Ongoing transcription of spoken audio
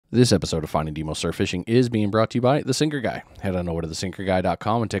This episode of Finding Demo Surf Fishing is being brought to you by The Sinker Guy. Head on over to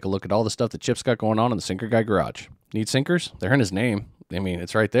thesinkerguy.com and take a look at all the stuff that Chip's got going on in the Sinker Guy garage. Need sinkers? They're in his name. I mean,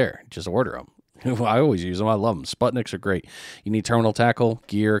 it's right there. Just order them. I always use them. I love them. Sputniks are great. You need terminal tackle,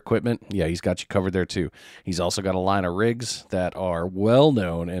 gear, equipment? Yeah, he's got you covered there too. He's also got a line of rigs that are well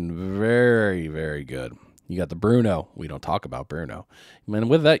known and very, very good. You got the Bruno. We don't talk about Bruno. And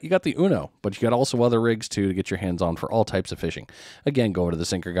with that, you got the Uno. But you got also other rigs, too, to get your hands on for all types of fishing. Again, go over to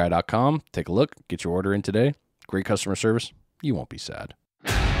thesinkerguy.com, take a look, get your order in today. Great customer service. You won't be sad.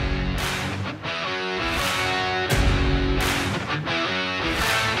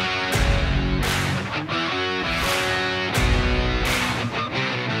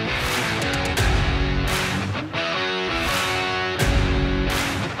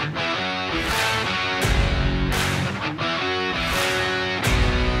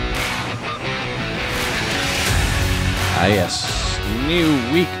 Yes,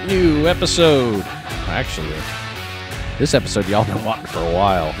 new week, new episode. Actually, this episode y'all been wanting for a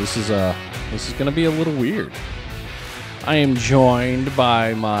while. This is going to be a little weird. I am joined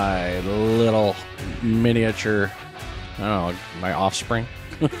by my little miniature, I don't know, my offspring.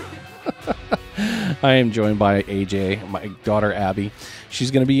 I am joined by AJ, my daughter Abby.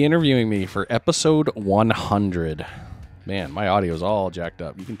 She's going to be interviewing me for episode 100. Man, my audio is all jacked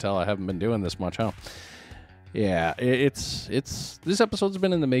up. You can tell I haven't been doing this much, huh? Yeah, it's this episode's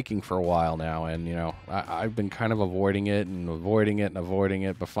been in the making for a while now, and you know I've been kind of avoiding it,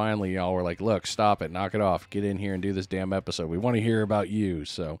 but finally y'all were like, look, stop it, knock it off, get in here and do this damn episode. We want to hear about you.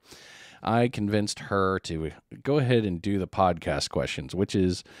 So I convinced her to go ahead and do the podcast questions, which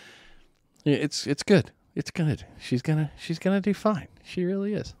is it's good. It's good. She's gonna do fine. She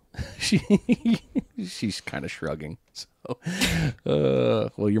really is. She's kind of shrugging. So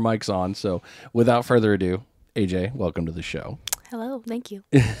well, your mic's on, so without further ado, AJ, welcome to the show. Hello, thank you.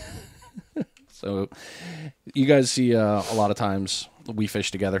 So you guys see a lot of times we fish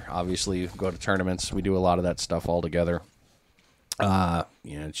together. Obviously, go to tournaments. We do a lot of that stuff all together.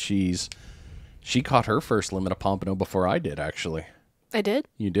 She caught her first limit of pompano before I did, actually. I did?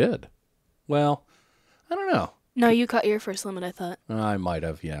 You did. Well, I don't know. No, you caught your first limit, I thought. I might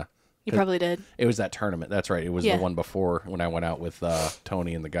have, yeah. You probably did. It was that tournament. That's right. It was the one before when I went out with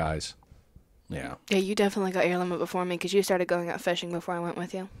Tony and the guys. Yeah. Yeah, you definitely got your limit before me because you started going out fishing before I went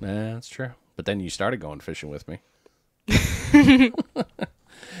with you. Yeah, that's true. But then you started going fishing with me.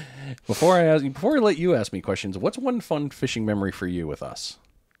 Before I let you ask me questions, what's one fun fishing memory for you with us?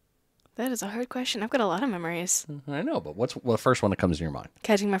 That is a hard question. I've got a lot of memories. I know, but what's the first one that comes to your mind?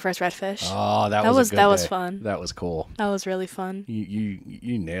 Catching my first redfish. Oh, that was a good day. Was fun. That was cool. That was really fun.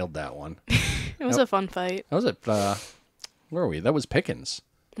 You nailed that one. It was a fun fight. That was at where were we? That was Pickens.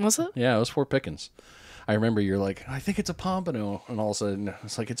 Was it? Yeah, it was Fort Pickens. I remember you're like, I think it's a pompano, and all of a sudden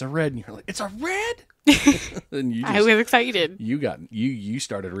it's like it's a red, and you're like, it's a red. And I was excited. You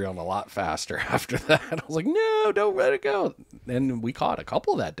started reeling a lot faster after that. I was like, no, don't let it go. And we caught a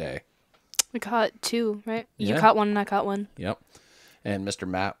couple that day. We caught two, right? Yeah. You caught one and I caught one. Yep. And Mr.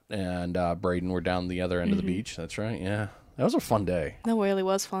 Matt and Braden were down the other end of the beach. That's right. Yeah. That was a fun day. That really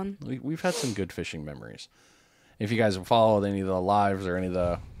was fun. We've had some good fishing memories. If you guys have followed any of the lives or any of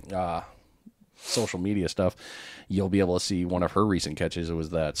the social media stuff, you'll be able to see one of her recent catches. It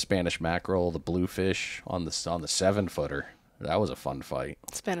was that Spanish mackerel, the bluefish on the 7-footer. That was a fun fight.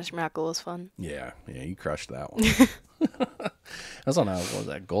 Spanish mackerel was fun. Yeah, you crushed that one. That's on what was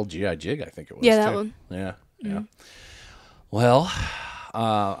that, Gold GI Jig, I think it was. Yeah, that too. one. Yeah. Well,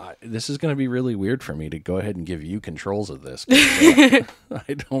 this is going to be really weird for me to go ahead and give you controls of this. I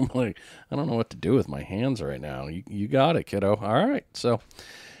don't know what to do with my hands right now. You got it, kiddo. All right, so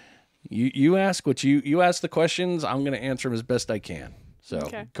you ask you ask the questions. I'm going to answer them as best I can. So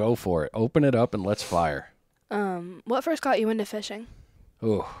Go for it. Open it up and let's fire. What first got you into fishing?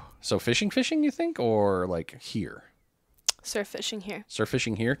 Oh, so fishing, you think, or like here? Surf fishing here. Surf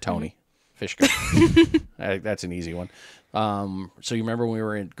fishing here, Tony. Fish guy. That's an easy one. So you remember when we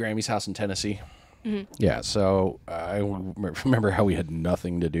were at Grammy's house in Tennessee? Mm-hmm. Yeah, so I remember how we had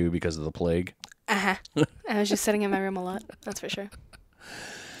nothing to do because of the plague. I was just sitting in my room a lot, that's for sure.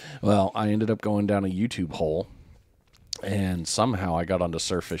 Well, I ended up going down a YouTube hole, and somehow I got onto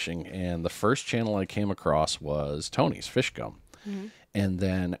surf fishing, and the first channel I came across was Tony's Fish Gum. Mm-hmm. And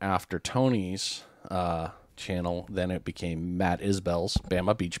then after Tony's channel, then it became Matt Isbell's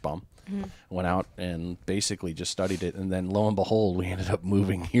Bama Beach Bum. Mm-hmm. Went out and basically just studied it, and then lo and behold, we ended up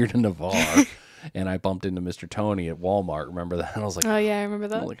moving here to Navarre, and I bumped into Mr. Tony at Walmart. Remember that? And I was like, oh yeah, I remember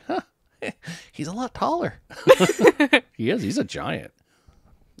that. I'm like, huh, he's a lot taller. He is. He's a giant.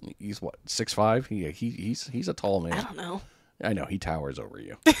 He's what, 6'5"? He's a tall man. I don't know. I know, he towers over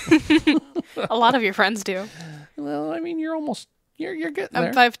you. A lot of your friends do. Well, I mean, you're getting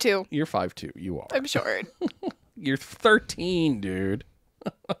I'm there. 5'2". You're 5'2". You are. I'm short. You're 13, dude.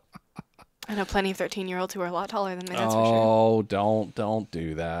 I know plenty of 13-year-olds who are a lot taller than me, that's for sure. Oh, don't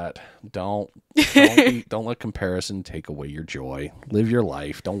do that. Don't let comparison take away your joy. Live your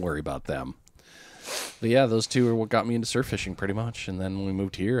life. Don't worry about them. But yeah, those two are what got me into surf fishing pretty much. And then when we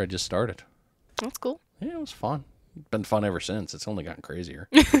moved here, I just started. That's cool. Yeah, it was fun. Been fun ever since. It's only gotten crazier.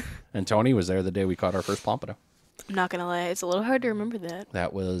 And Tony was there the day we caught our first pompano. I'm not going to lie. It's a little hard to remember that.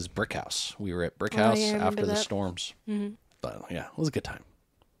 That was Brick House. We were at Brick House after the that. storms. Mm-hmm. But yeah, it was a good time.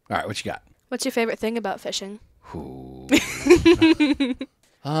 All right, what you got? What's your favorite thing about fishing? Ooh.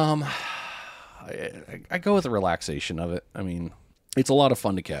 I go with the relaxation of it. I mean, it's a lot of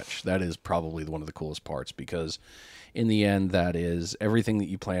fun to catch. That is probably one of the coolest parts because in the end, that is everything that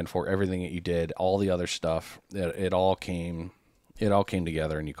you planned for, everything that you did, all the other stuff. It all came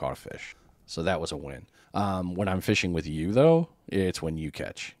together and you caught a fish. So that was a win. When I'm fishing with you, though, it's when you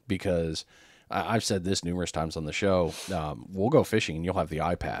catch because I've said this numerous times on the show. We'll go fishing and you'll have the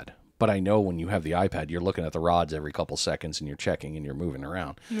iPad. But I know when you have the iPad, you're looking at the rods every couple seconds and you're checking and you're moving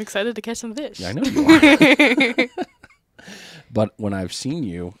around. I'm excited to catch some fish. Yeah, I know you are. But when I've seen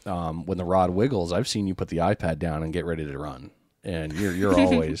you, when the rod wiggles, I've seen you put the iPad down and get ready to run. And you're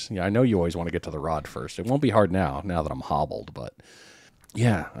always, I know you always want to get to the rod first. It won't be hard now that I'm hobbled. But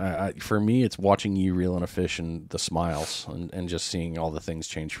yeah, for me, it's watching you reel in a fish and the smiles and just seeing all the things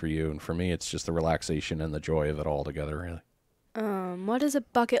change for you. And for me, it's just the relaxation and the joy of it all together, really. What is a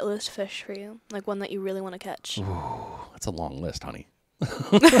bucket list fish for you? Like one that you really want to catch? Ooh, that's a long list, honey.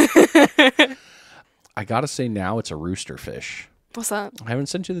 I gotta say now it's a rooster fish. What's that? I haven't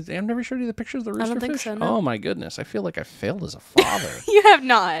sent you I've never showed you the pictures of the rooster fish. I don't think so, no. Oh my goodness, I feel like I failed as a father. You have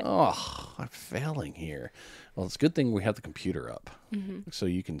not. Oh, I'm failing here. Well, it's a good thing we have the computer up so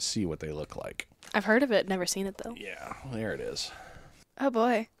you can see what they look like. I've heard of it, never seen it though. Yeah, there it is. Oh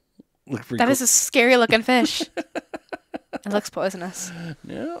boy. That is a scary looking fish. It looks poisonous.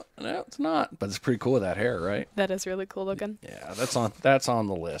 No, it's not. But it's pretty cool with that hair, right? That is really cool looking. Yeah, that's on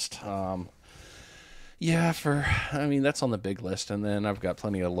the list. That's on the big list, and then I've got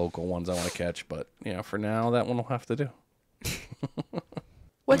plenty of local ones I want to catch. But for now, that one will have to do.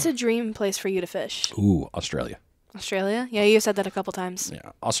 What's a dream place for you to fish? Ooh, Australia. Australia? Yeah, you said that a couple times.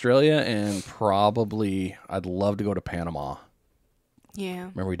 Yeah, Australia, and probably I'd love to go to Panama. Yeah.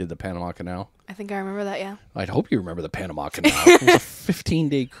 Remember we did the Panama Canal? I think I remember that, yeah. I'd hope you remember the Panama Canal. It was a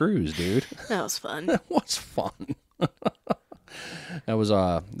 15-day cruise, dude. That was fun. That was fun. That was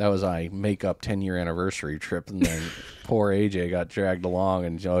a make-up 10-year anniversary trip, and then poor AJ got dragged along,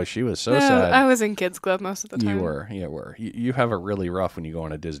 and she was so sad. I was in kids club most of the time. You were. You have it really rough when you go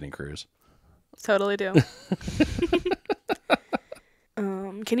on a Disney cruise. Totally do.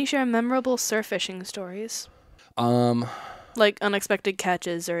 Can you share memorable surf fishing stories? Like unexpected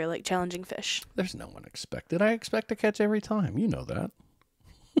catches or like challenging fish. There's no unexpected. I expect to catch every time. You know that.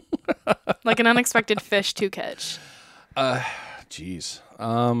 Like an unexpected fish to catch. Jeez.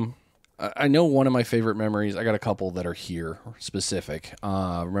 I know one of my favorite memories. I got a couple that are here specific.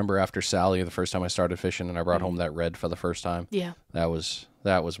 Remember after Sally, the first time I started fishing, and I brought home that red for the first time. Yeah. That was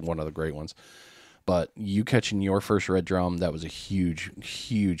one of the great ones. But you catching your first red drum, that was a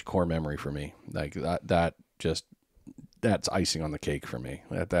huge core memory for me. Like that's icing on the cake for me.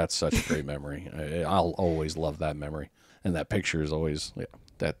 That's such a great memory. I'll always love that memory. And that picture is always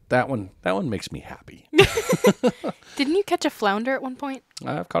that one makes me happy. Didn't you catch a flounder at one point?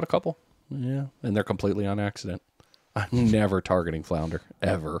 I've caught a couple. Yeah, and they're completely on accident. I'm never targeting flounder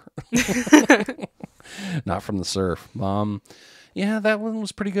ever. Not from the surf. Yeah, that one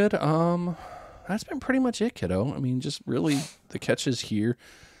was pretty good. That's been pretty much it, kiddo. I mean, just really the catches here.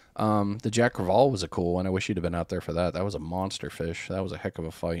 The Jack Crevalle was a cool one. I wish you'd have been out there for that. That was a monster fish. That was a heck of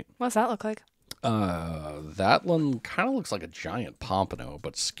a fight. What's that look like? That one kind of looks like a giant pompano,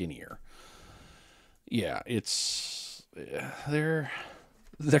 but skinnier. Yeah, they're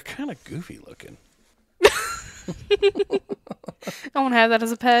kind of goofy looking. I want to have that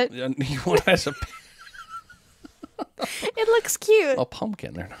as a pet. You want as a pet? It looks cute. A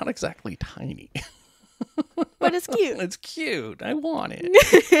pumpkin. They're not exactly tiny. But it's cute. It's cute. I want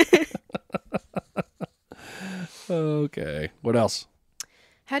it. Okay. What else?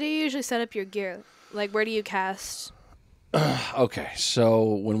 How do you usually set up your gear? Like, where do you cast? Okay,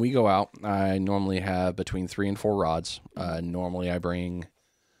 so when we go out, I normally have between 3 and 4 rods. Normally I bring,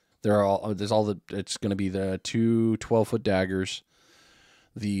 it's going to be the 2 12-foot daggers,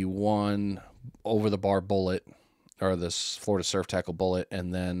 the 1 over-the-bar bullet, or this Florida Surf Tackle bullet,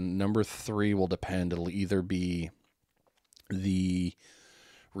 and then number 3 will depend. It'll either be the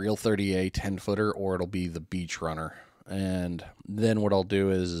Reel 30A 10-footer, or it'll be the Beach Runner. And then what I'll do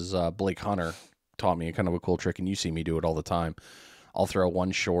is Blake Hunter taught me kind of a cool trick, and you see me do it all the time. I'll throw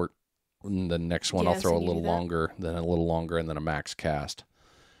one short, and the next one I'll throw a little longer, then a little longer, and then a max cast.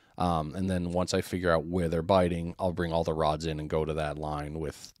 And then once I figure out where they're biting, I'll bring all the rods in and go to that line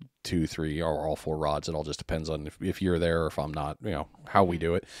with 2, 3, or all 4 rods. It all just depends on if you're there or if I'm not, how we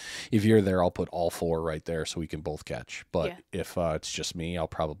do it. If you're there, I'll put all 4 right there so we can both catch. But if it's just me, I'll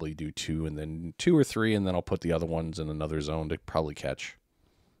probably do 2 and then 2 or 3, and then I'll put the other ones in another zone to probably catch.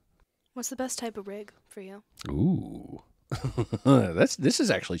 What's the best type of rig for you? Ooh, this has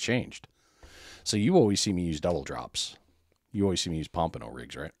actually changed. So you always see me use double drops. You always see me use pompano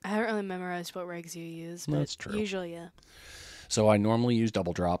rigs, right? I haven't really memorized what rigs you use, but that's true. Usually, yeah. So I normally use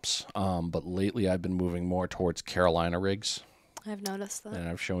double drops, but lately I've been moving more towards Carolina rigs. I've noticed that. And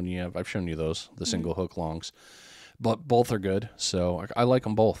I've shown you those, the single hook longs. But both are good, so I like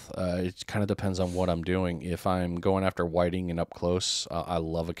them both. It kind of depends on what I'm doing. If I'm going after whiting and up close, I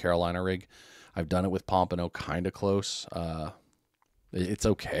love a Carolina rig. I've done it with pompano kind of close. It's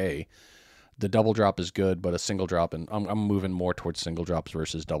okay. The double drop is good, but a single drop, and I'm moving more towards single drops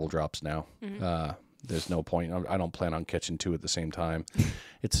versus double drops now. Mm-hmm. There's no point. I don't plan on catching 2 at the same time.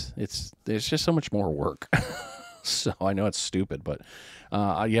 There's just so much more work. So I know it's stupid, but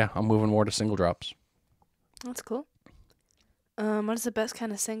I'm moving more to single drops. That's cool. What is the best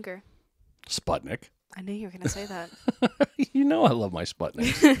kind of sinker? Sputnik. I knew you were going to say that. You know I love my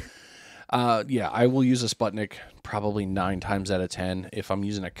Sputniks. I will use a Sputnik probably 9 times out of 10. If I'm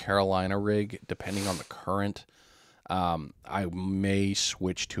using a Carolina rig, depending on the current, I may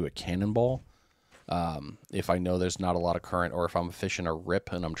switch to a Cannonball. If I know there's not a lot of current, or if I'm fishing a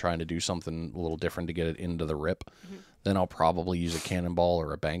rip and I'm trying to do something a little different to get it into the rip, then I'll probably use a Cannonball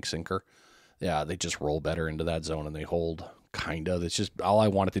or a bank sinker. Yeah, they just roll better into that zone and they hold kind of. It's just all I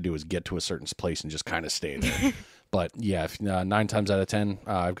want it to do is get to a certain place and just kind of stay there. But yeah, 9 times out of 10,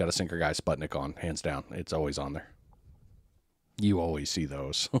 I've got a sinker guy Sputnik on, hands down. It's always on there. You always see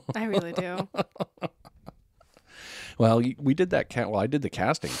those. I really do. Well, we did that. I did the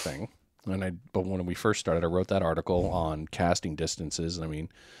casting thing, but when we first started, I wrote that article on casting distances. I mean,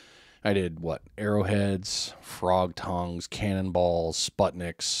 I did arrowheads, frog tongues, cannonballs,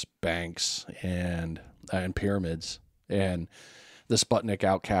 Sputniks, banks, and pyramids, and the Sputnik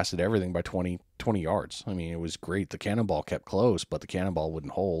outcasted everything by 20 yards. I mean, it was great. The cannonball kept close, but the cannonball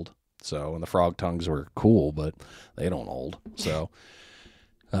wouldn't hold. So, and the frog tongues were cool, but they don't hold. So,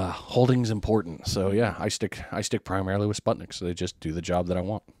 holding's important. So, yeah, I stick primarily with Sputniks. So they just do the job that I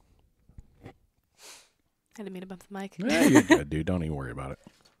want. I didn't mean to bump the mic. Yeah, you're good, dude. Don't even worry about it.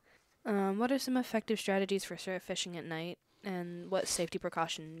 What are some effective strategies for surf fishing at night, and what safety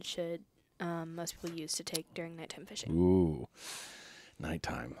precautions should most people use to take during nighttime fishing? Ooh,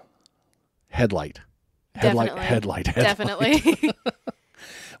 nighttime. Headlight. Definitely.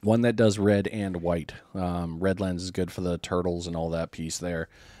 One that does red and white. Red lens is good for the turtles and all that piece there.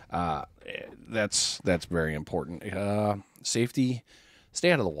 That's very important. Safety,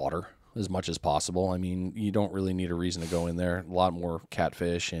 stay out of the water as much as possible. I mean, you don't really need a reason to go in there. A lot more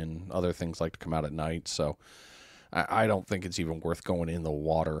catfish and other things like to come out at night, so I don't think it's even worth going in the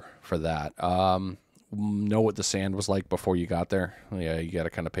water for that. Know what the sand was like before you got there. Yeah, you got to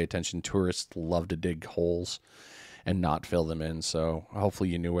kind of pay attention. Tourists love to dig holes and not fill them in, so hopefully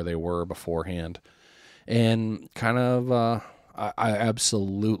you knew where they were beforehand. And kind of, I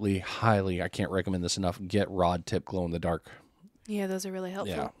absolutely, highly, I can't recommend this enough, get rod tip glow in the dark. Yeah, those are really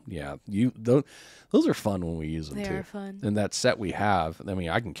helpful. Yeah. Those are fun when we use them, too. They are fun. And that set we have, I mean,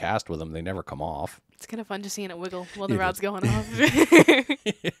 I can cast with them. They never come off. It's kind of fun just seeing it wiggle while the rod's going off.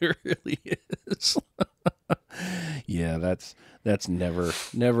 It really is. Yeah, that's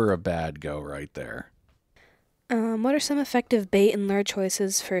never a bad go right there. What are some effective bait and lure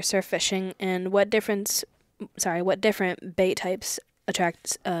choices for surf fishing, and what different bait types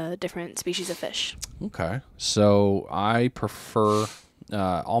attract different species of fish? Okay, so I prefer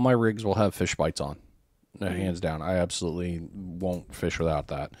all my rigs will have fish bites on, hands down. I absolutely won't fish without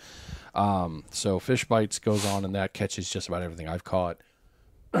that. So fish bites goes on, and that catches just about everything I've caught.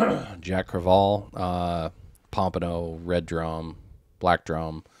 Jack crevalle, pompano, red drum, black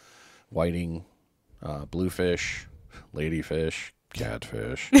drum, whiting, bluefish, ladyfish,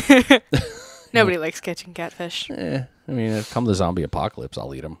 catfish. Nobody likes catching catfish. I mean, come the zombie apocalypse,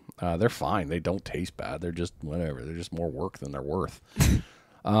 I'll eat them. They're fine. They don't taste bad. They're just whatever. They're just more work than they're worth.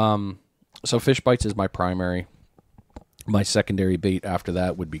 So fish bites is my primary. My secondary bait after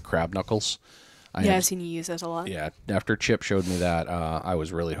that would be crab knuckles. I've seen you use those a lot. Yeah, after Chip showed me that, I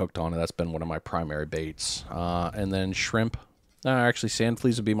was really hooked on it. That's been one of my primary baits. And then shrimp. Actually, sand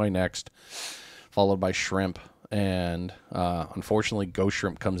fleas would be my next, followed by shrimp. And unfortunately, ghost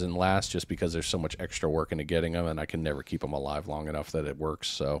shrimp comes in last just because there's so much extra work into getting them, and I can never keep them alive long enough that it works.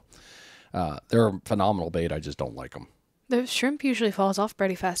 So they're a phenomenal bait. I just don't like them. The shrimp usually falls off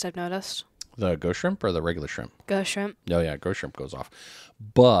pretty fast, I've noticed. The ghost shrimp or the regular shrimp? Ghost shrimp. Oh, yeah, ghost shrimp goes off.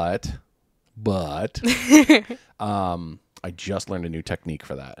 But I just learned a new technique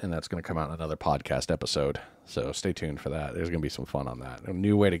for that, and that's going to come out in another podcast episode. So stay tuned for that. There's going to be some fun on that. A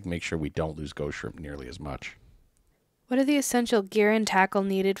new way to make sure we don't lose ghost shrimp nearly as much. What are the essential gear and tackle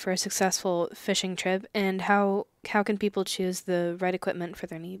needed for a successful fishing trip, and how can people choose the right equipment for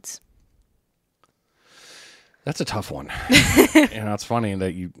their needs? That's a tough one. It's funny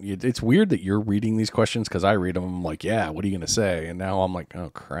that it's weird that you're reading these questions because I read them. I'm like, yeah, what are you going to say? And now I'm like, oh,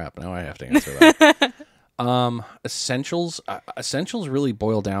 crap. Now I have to answer that. Essentials really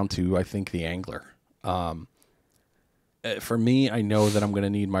boil down to, I think, the angler. For me, I know that I'm going to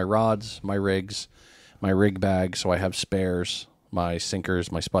need my rods, my rigs, my rig bag, so I have spares, my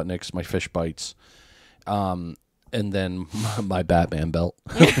sinkers, my Sputniks, my fish bites, and then my Batman belt.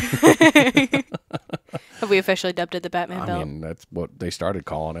 Have we officially dubbed it the Batman belt? I mean, that's what they started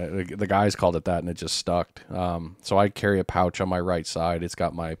calling it. The guys called it that, and it just stuck. So I carry a pouch on my right side. It's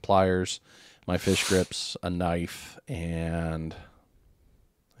got my pliers, my fish grips, a knife, and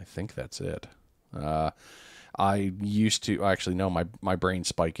I think that's it. I used to actually no, my brain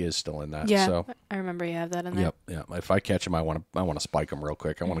spike is still in that. Yeah, so I remember you have that in there. Yep. If I catch them, I want to spike them real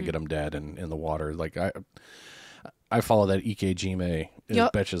quick. I want to get them dead and in the water. Like I follow that EKGMA as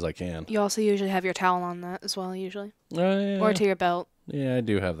much as I can. You also usually have your towel on that as well, usually, yeah. Or to your belt. Yeah, I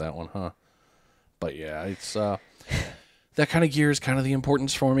do have that one, huh? But yeah, it's that kind of gear is kind of the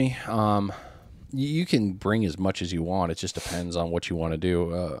importance for me. You can bring as much as you want. It just depends on what you want to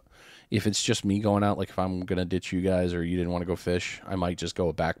do. If it's just me going out, like if I'm going to ditch you guys or you didn't want to go fish, I might just go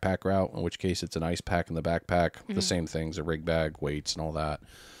a backpack route, in which case it's an ice pack in the backpack. Mm-hmm. The same things, a rig bag, weights, and all that.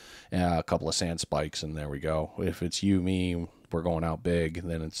 A couple of sand spikes, and there we go. If it's you, me, we're going out big,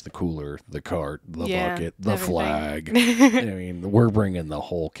 then it's the cooler, the cart, the bucket, the flag. I mean, we're bringing the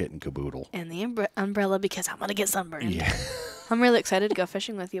whole kit and caboodle. And the umbrella because I'm going to get sunburned. Yeah. I'm really excited to go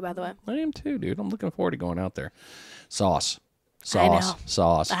fishing with you, by the way. I am too, dude. I'm looking forward to going out there. Sauce.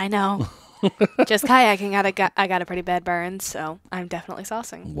 I know. Just kayaking, I got a pretty bad burn, so I'm definitely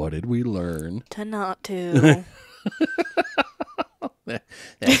saucing. What did we learn? To not to.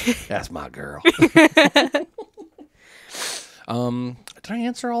 That's my girl. Did I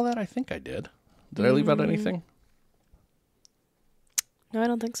answer all that? I think I did. Did I leave out anything? No, I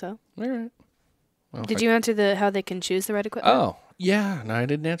don't think so. All right. Well, did you answer how they can choose the right equipment? Oh, yeah. No, I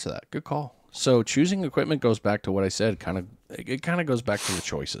didn't answer that. Good call. So choosing equipment goes back to what I said. It kind of goes back to the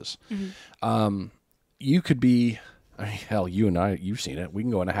choices. Mm-hmm. You could be, hell, you and I, you've seen it. We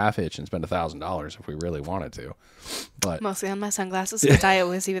can go in a half hitch and spend $1,000 if we really wanted to. But mostly on my sunglasses, because I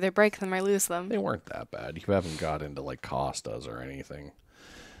always either break them or lose them. They weren't that bad. You haven't got into like Costas or anything.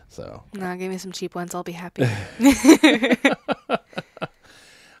 So no, give me some cheap ones. I'll be happy.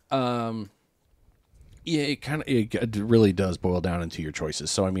 Yeah, it really does boil down into your choices.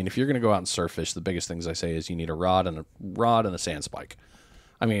 So, I mean, if you're going to go out and surf fish, the biggest things I say is you need a rod and a sand spike.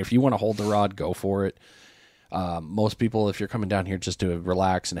 I mean, if you want to hold the rod, go for it. Most people, if you're coming down here just to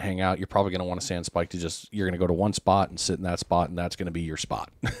relax and hang out, you're probably going to want a sand spike you're going to go to one spot and sit in that spot, and that's going to be your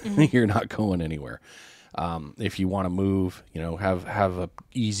spot. Mm-hmm. You're not going anywhere. If you want to move, have a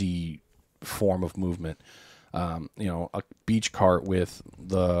easy form of movement. A beach cart with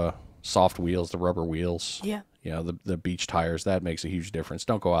the soft wheels, the rubber wheels. Yeah. The beach tires, that makes a huge difference.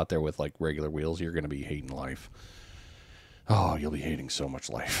 Don't go out there with like regular wheels. You're going to be hating life. Oh, you'll be hating so much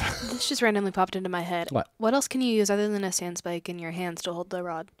life. This just randomly popped into my head. What else can you use other than a sand spike in your hands to hold the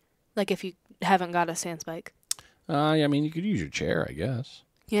rod? Like if you haven't got a sand spike. I mean, you could use your chair, I guess.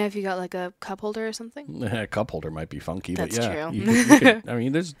 Yeah, if you got like a cup holder or something. A cup holder might be funky, That's but yeah. True. You could, I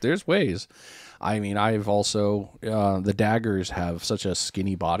mean, there's ways. I mean, I've also, the daggers have such a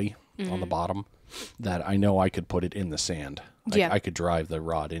skinny body on the bottom that I know I could put it in the sand. I could drive the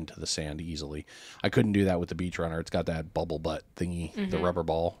rod into the sand easily. I couldn't do that with the beach runner. It's got that bubble butt thingy, the rubber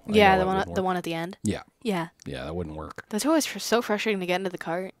ball. Yeah, the one at the end. Yeah. Yeah. Yeah, that wouldn't work. That's always so frustrating to get into the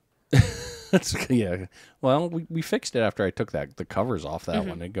cart. Yeah. Well, we fixed it after I took the covers off that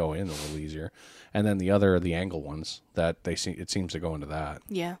one. They go in a little easier. And then the angle ones it seems to go into that.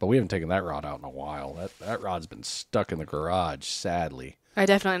 Yeah. But we haven't taken that rod out in a while. That rod's been stuck in the garage, sadly. I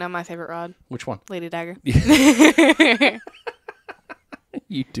definitely know my favorite rod. Which one? Lady Dagger.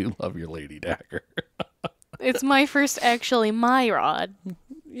 You do love your lady dagger. It's my first, actually, my rod.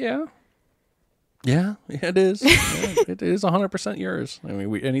 Yeah. Yeah, it is. Yeah, it is 100% yours. I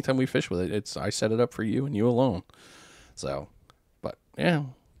mean, anytime we fish with it, I set it up for you and you alone. So, but yeah,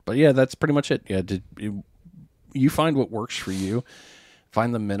 that's pretty much it. Yeah, you find what works for you,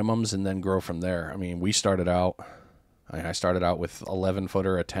 find the minimums, and then grow from there. I mean, we started out. I started out with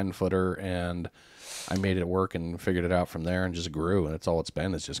 11-footer, a 10-footer, and I made it work and figured it out from there, and just grew. And that's all it's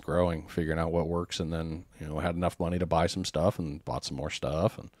been, is just growing, figuring out what works, and then had enough money to buy some stuff and bought some more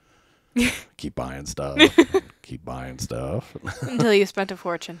stuff and. Keep buying stuff. Keep buying stuff. Until you spent a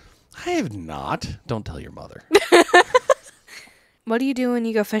fortune. I have not. Don't tell your mother. What do you do when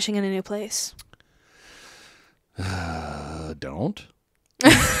you go fishing in a new place? Don't.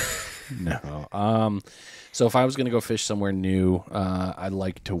 No. So if I was going to go fish somewhere new, I'd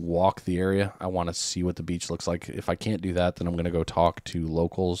like to walk the area. I want to see what the beach looks like. If I can't do that, then I'm going to go talk to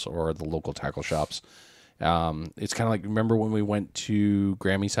locals or the local tackle shops. It's kind of like, remember when we went to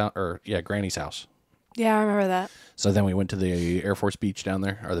Granny's house? Yeah, I remember that. So then we went to the Air Force beach down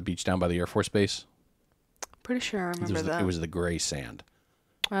there, or the beach down by the Air Force Base. Pretty sure I remember that. It was the gray sand.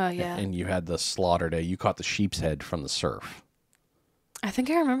 Oh, yeah. And you had the slaughter day. You caught the sheep's head from the surf. I think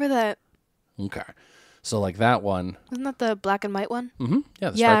I remember that. Okay. So like that one. Wasn't that the black and white one? Mm-hmm.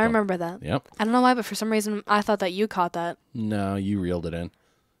 Yeah, yeah, I remember that. Yep. I don't know why, but for some reason, I thought that you caught that. No, you reeled it in.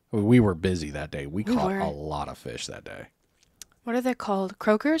 We were busy that day. We caught a lot of fish that day. What are they called?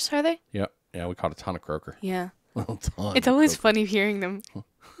 Croakers, are they? Yep. Yeah, we caught a ton of croaker. Yeah. Ton it's always funny hearing them.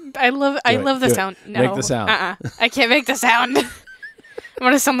 I love the sound. No. Make the sound. I can't make the sound. I'm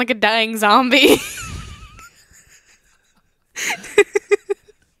going to sound like a dying zombie.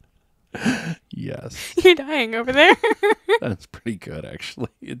 Yes. You're dying over there. That's pretty good, actually.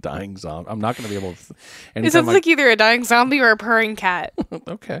 A dying zombie. I'm not going to be able to. It sounds like either a dying zombie or a purring cat.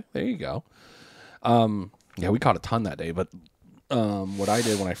 Okay, there you go. Yeah, we caught a ton that day, but what I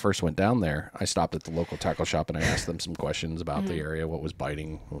did when I first went down there, I stopped at the local tackle shop and I asked them some questions about the area, what was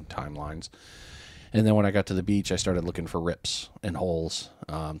biting, timelines. And then when I got to the beach, I started looking for rips and holes.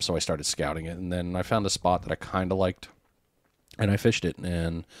 So I started scouting it, and then I found a spot that I kind of liked, and I fished it,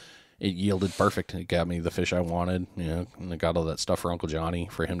 and it yielded perfect. It got me the fish I wanted, and I got all that stuff for Uncle Johnny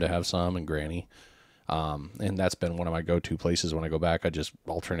for him to have some, and Granny. And that's been one of my go-to places when I go back. I just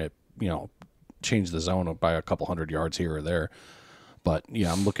alternate, change the zone by a couple 100 yards here or there. But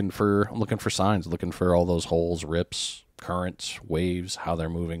yeah, I'm looking for signs, looking for all those holes, rips, currents, waves, how they're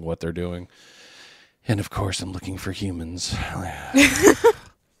moving, what they're doing. And of course, I'm looking for humans.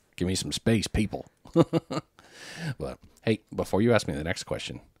 Give me some space, people. But hey, before you ask me the next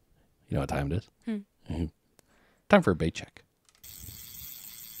question, you know what time it is? Mm-hmm. Time for a bait check.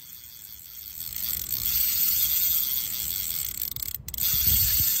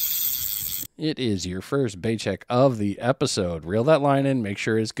 It is your first bait check of the episode. Reel that line in, make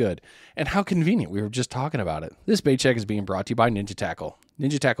sure it's good. And how convenient, we were just talking about it. This bait check is being brought to you by Ninja Tackle.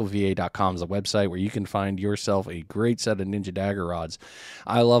 NinjaTackleVA.com is a website where you can find yourself a great set of Ninja Dagger rods.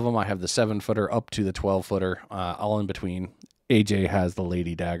 I love them. I have the 7-footer up to the 12-footer, all in between. AJ has the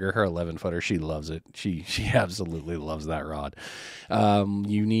Lady Dagger, her 11-footer. She loves it. She absolutely loves that rod.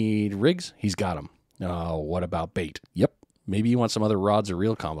 You need rigs? He's got them. What about bait? Yep. Maybe you want some other rods or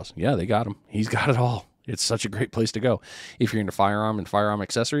reel combos. Yeah, they got them. He's got it all. It's such a great place to go. If you're into firearm and firearm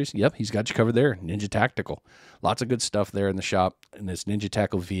accessories, yep, he's got you covered there. Ninja Tactical. Lots of good stuff there in the shop, and it's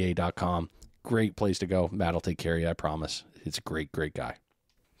NinjaTackleVA.com. Great place to go. Matt will take care of you, I promise. It's a great, great guy.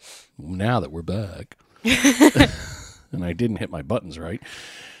 Now that we're back, and I didn't hit my buttons right,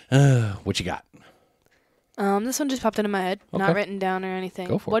 what you got? This one just popped into my head. Okay. Not written down or anything.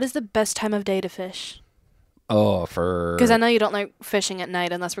 Go for it. What is the best time of day to fish? Oh, because I know you don't like fishing at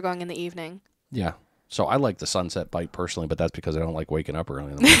night unless we're going in the evening. Yeah. So I like the sunset bite personally, but that's because I don't like waking up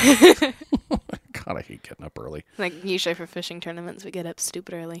early in the morning. God, I hate getting up early. Like usually for fishing tournaments, we get up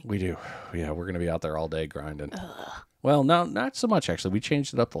stupid early. We do. Yeah, we're going to be out there all day grinding. Well, no, not so much, actually. We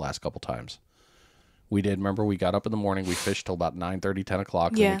changed it up the last couple times. We did. Remember, we got up in the morning. We fished till about 9:30, 10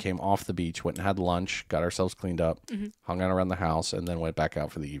 o'clock. Yeah. Then we came off the beach, went and had lunch, got ourselves cleaned up, hung out around the house, and then went back out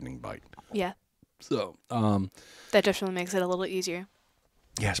for the evening bite. Yeah. So, that definitely makes it a little easier.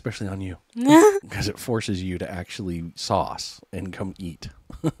 Yeah, especially on you. Because it forces you to actually sauce and come eat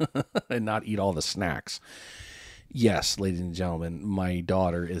and not eat all the snacks. Yes, ladies and gentlemen, my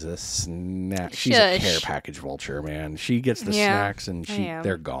daughter is a snack. She's a care package vulture, man. She gets the snacks and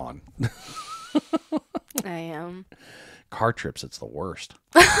they're gone. I am. Car trips, it's the worst.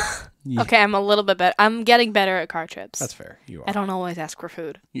 Okay, I'm a little bit better. I'm getting better at car trips. That's fair. You are. I don't always ask for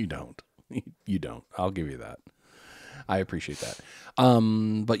food. You don't. You don't. I'll give you that. I appreciate that.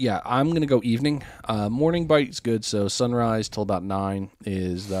 But yeah, I'm going to go evening. Morning bite's good. So sunrise till about 9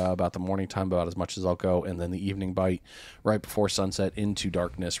 is about the morning time, about as much as I'll go. And then the evening bite right before sunset into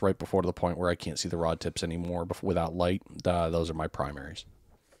darkness, right before to the point where I can't see the rod tips anymore without light. Those are my primaries.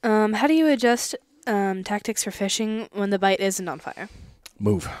 How do you adjust tactics for fishing when the bite isn't on fire?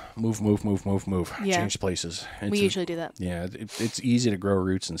 Move. Yeah. Change places. We usually do that. Yeah, it's easy to grow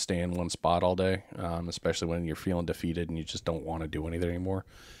roots and stay in one spot all day, especially when you're feeling defeated and you just don't want to do anything anymore.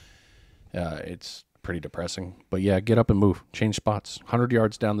 It's pretty depressing. But yeah, get up and move. Change spots. 100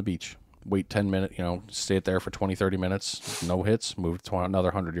 yards down the beach. Wait 10 minutes, stay it there for 20, 30 minutes. No hits. Move to another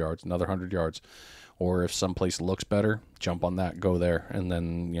 100 yards, another 100 yards. Or if someplace looks better, jump on that, go there, and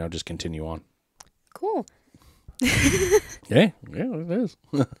then, just continue on. Cool. Yeah, it is.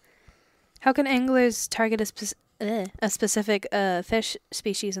 How can anglers target a specific fish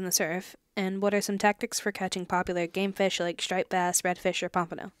species in the surf? And what are some tactics for catching popular game fish like striped bass, redfish, or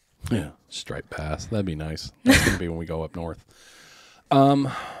pompano? Yeah, striped bass. That'd be nice. That's going to be when we go up north.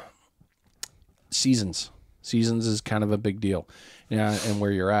 Seasons. Seasons is kind of a big deal. Yeah, and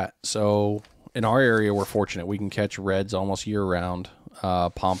where you're at. So in our area, we're fortunate. We can catch reds almost year-round.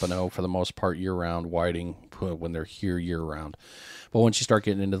 Pompano, for the most part, year-round. Whiting, when they're here year-round. But once you start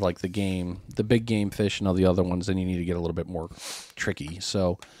getting into like the big game fish and all the other ones, then you need to get a little bit more tricky.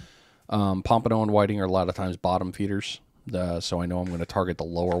 So pompano and whiting are a lot of times bottom feeders. So I know I'm going to target the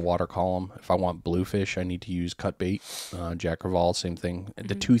lower water column. If I want bluefish, I need to use cut bait. Jack Crevalle, same thing.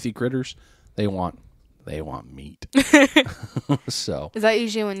 The toothy critters, they want meat. So is that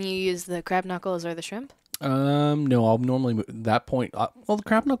usually when you use the crab knuckles or the shrimp? No, I'll normally move that point. Well, the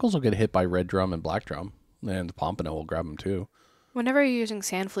crab knuckles will get hit by red drum and black drum, and the pompano will grab them too. Whenever you're using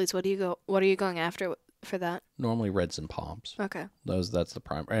sand fleas, what are you going after for that? Normally reds and pomps. Okay. That's the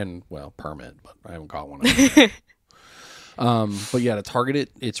prime and permit, but I haven't got one. But yeah, to target it,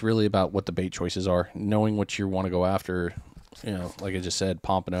 it's really about what the bait choices are, knowing what you want to go after. Like I just said,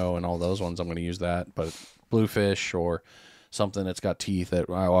 pompano and all those ones, I'm going to use that. But bluefish or something that's got teeth that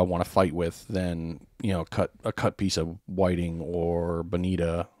I want to fight with, then a cut piece of whiting or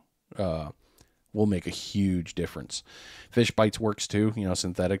bonita will make a huge difference. Fish bites works too.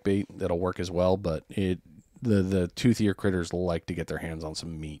 Synthetic bait that'll work as well. But the toothier critters like to get their hands on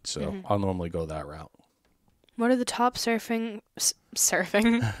some meat, so I'll normally go that route. What are the top not surfing.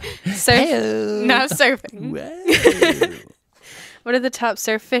 What are the top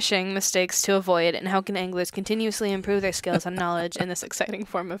surf fishing mistakes to avoid, and how can anglers continuously improve their skills and knowledge in this exciting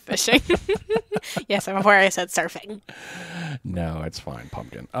form of fishing? Yes, I'm aware I said surfing. No, it's fine,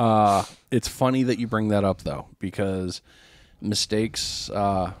 Pumpkin. It's funny that you bring that up, though, because mistakes,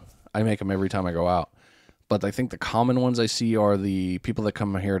 I make them every time I go out. But I think the common ones I see are the people that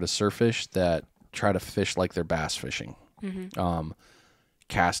come here to surf fish that try to fish like they're bass fishing.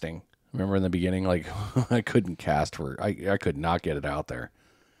 Casting. Remember in the beginning, like I couldn't cast I could not get it out there.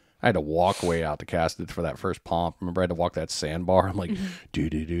 I had to walk way out to cast it for that first pomp. Remember I had to walk that sandbar. I'm like, do.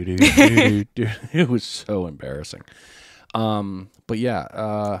 It was so embarrassing. But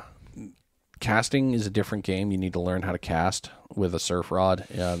yeah, casting is a different game. You need to learn how to cast with a surf rod.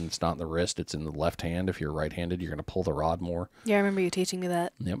 It's not in the wrist. It's in the left hand. If you're right-handed, you're going to pull the rod more. Yeah, I remember you teaching me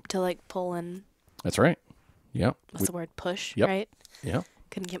that. Yep. To like pull and... That's right. Yep. What's the word? Push, yep. Right? Yep.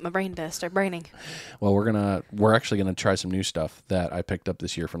 Couldn't get my brain to start braining. Well, we're actually gonna try some new stuff that I picked up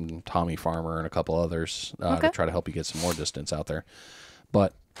this year from Tommy Farmer and a couple others to try to help you get some more distance out there.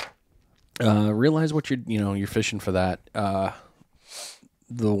 But realize what you're fishing for that. The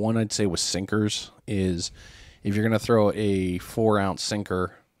one I'd say with sinkers is if you're gonna throw a 4-ounce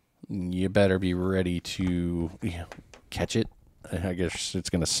sinker, you better be ready to catch it. I guess it's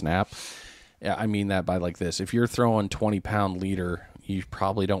gonna snap. Yeah, I mean that by like this. If you're throwing 20-pound leader, you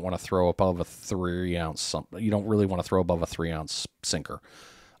probably don't want to throw above a 3-ounce. You don't really want to throw above a 3-ounce sinker.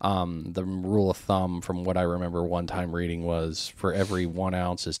 The rule of thumb, from what I remember one time reading, was for every 1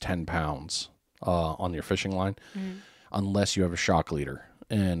 ounce is 10 pounds on your fishing line, unless you have a shock leader.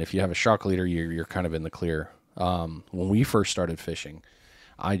 And if you have a shock leader, you're kind of in the clear. When we first started fishing,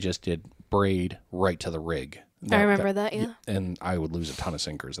 I just did braid right to the rig. I remember that, yeah. And I would lose a ton of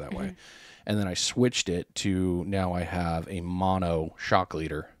sinkers that way. And then I switched it to now I have a mono shock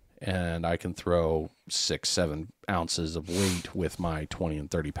leader, and I can throw 6-7 ounces of weight with my 20 and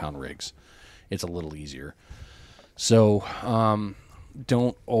 30-pound rigs. It's a little easier. So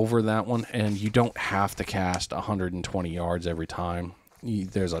don't over that one, and you don't have to cast 120 yards every time.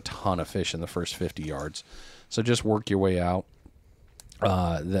 There's a ton of fish in the first 50 yards. So just work your way out.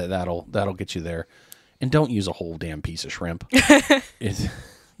 That'll get you there. And don't use a whole damn piece of shrimp.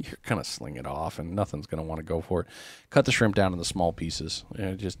 you're gonna sling it off, and nothing's gonna want to go for it. Cut the shrimp down into small pieces.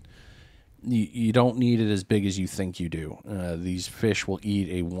 You don't need it as big as you think you do. These fish will eat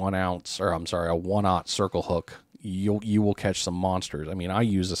a 1/0 circle hook. You will catch some monsters. I mean, I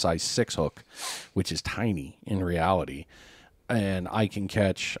use a size 6 hook, which is tiny in reality, and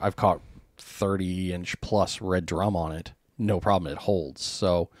I've caught 30-inch plus red drum on it. No problem, it holds.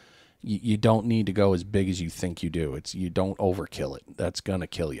 So you don't need to go as big as you think you do. You don't overkill it. That's gonna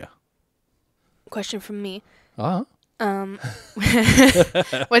kill you. Question from me. Uh-huh.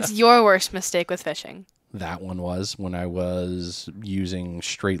 What's your worst mistake with fishing? That one was when I was using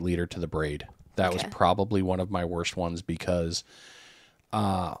straight leader to the braid. That was probably one of my worst ones because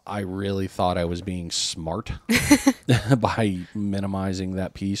I really thought I was being smart by minimizing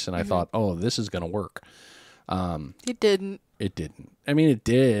that piece, and I thought, oh, this is going to work. It didn't. It didn't. I mean, it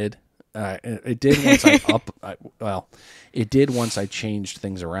did. It did once it did once I changed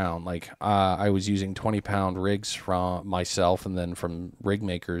things around. Like I was using 20-pound rigs from myself and then from rig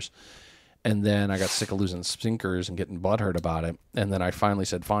makers, and then I got sick of losing sinkers and getting butthurt about it. And then I finally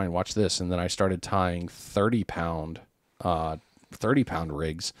said, "Fine, watch this." And then I started tying 30-pound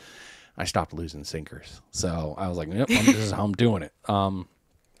rigs. I stopped losing sinkers, so I was like, "Yep, this is how I'm doing it."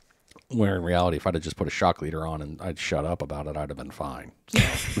 Where in reality, if I'd have just put a shock leader on and I'd shut up about it, I'd have been fine.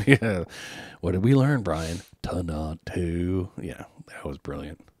 So, yeah. What did we learn, Brian? To not to. Yeah, that was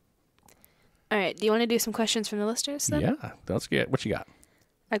brilliant. All right. Do you want to do some questions from the listeners then? Yeah, let's get what you got.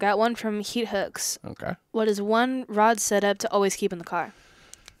 I got one from Heat Hooks. Okay. What is one rod setup to always keep in the car?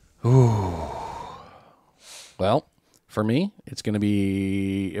 Ooh. Well, for me, it's going to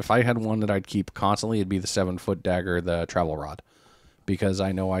be, if I had one that I'd keep constantly, it'd be the 7-foot dagger, the travel rod. Because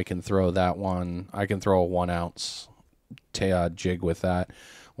I know I can throw that one. I can throw a 1-ounce jig with that,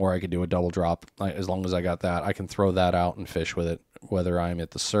 or I could do a double drop. As long as I got that, I can throw that out and fish with it, whether I'm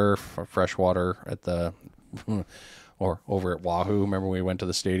at the surf or freshwater at the, or over at Wahoo. Remember we went to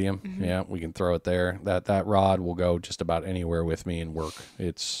the stadium? Mm-hmm. Yeah, we can throw it there. That rod will go just about anywhere with me and work.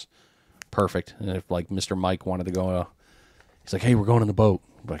 It's perfect. And if like Mr. Mike wanted to go, he's like, "Hey, we're going in the boat."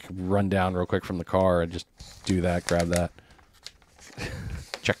 I could run down real quick from the car and just do that, grab that.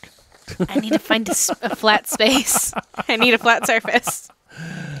 Check. I need to find a flat space. I need a flat surface.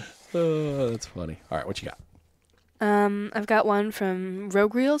 Oh, that's funny. All right, what you got? I've got one from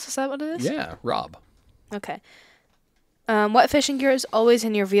Rogue Reels. Is that what it is? Yeah, Rob. Okay. What fishing gear is always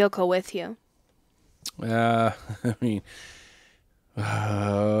in your vehicle with you? I mean,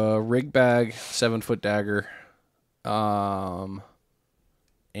 rig bag, 7-foot dagger,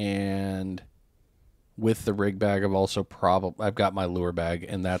 and with the rig bag, I've got my lure bag,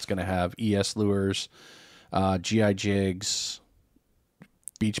 and that's going to have ES lures, GI jigs,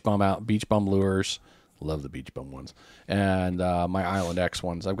 beach bum lures. Love the beach bum ones, and my Island X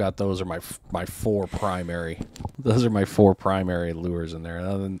ones. I've got those are my four primary. Those are my 4 primary lures in there,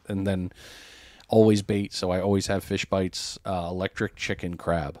 and then always bait. So I always have fish bites, electric chicken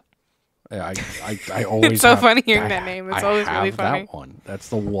crab. I always. It's so funny hearing that name. It's always really funny. That one. That's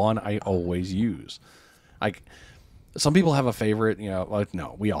the one I always use. Like, some people have a favorite,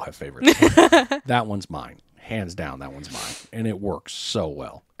 no, we all have favorites. That one's mine. Hands down, that one's mine. And it works so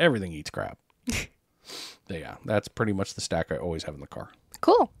well. Everything eats crab. Yeah, that's pretty much the stack I always have in the car.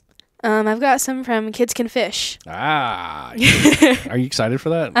 Cool. I've got some from Kids Can Fish. Are you excited for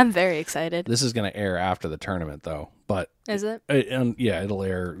that? I'm very excited. This is going to air after the tournament, though. But is it? Yeah, it'll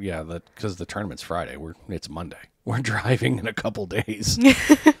air, because the tournament's Friday. It's Monday. We're driving in a couple days.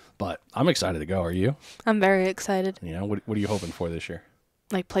 But I'm excited to go. Are you? I'm very excited. Yeah. What are you hoping for this year?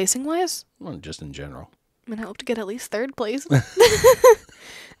 Like placing wise? Well, just in general. I mean, I hope to get at least 3rd place.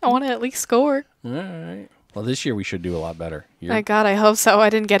 I want to at least score. All right. Well, this year we should do a lot better. My God, I hope so. I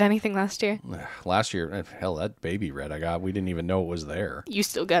didn't get anything last year. Last year, hell, that baby red I got, we didn't even know it was there. You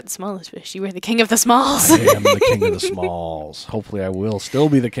still got the smallest fish. You were the king of the smalls. I am the king of the smalls. Hopefully I will still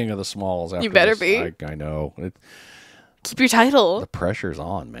be the king of the smalls. After you better this. be. I know. Keep your title. The pressure's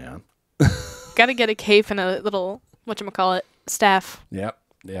on, man. Got to get a cape and a little, whatchamacallit, staff. Yep.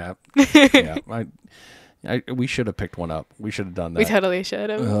 Yeah. Yeah. We should have picked one up. We should have done that. We totally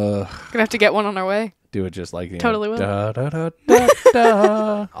should have. Gonna have to get one on our way. Do it just like totally will. Da, da, da, da,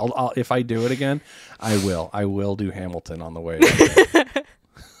 da. I'll if I do it again, I will. I will do Hamilton on the way.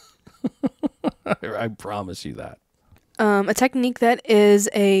 I promise you that. A technique that is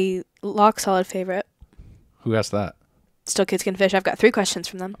a lock solid favorite. Who asked that? Still Kids Can Fish. I've got 3 questions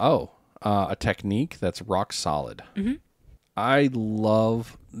from them. Oh, a technique that's rock solid. Mm-hmm. I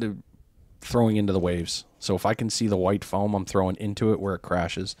love throwing into the waves. So if I can see the white foam, I'm throwing into it where it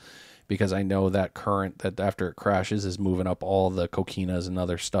crashes. because I know that current that after it crashes is moving up all the coquinas and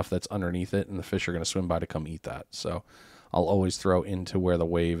other stuff that's underneath it, and the fish are going to swim by to come eat that. So I'll always throw into where the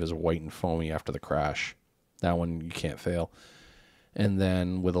wave is white and foamy after the crash. That one you can't fail. And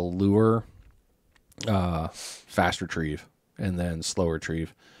then with a lure, fast retrieve and then slow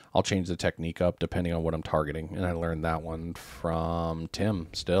retrieve. I'll change the technique up depending on what I'm targeting. And I learned that one from Tim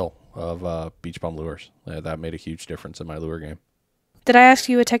still of Beach Bum Lures. That made a huge difference in my lure game. Did I ask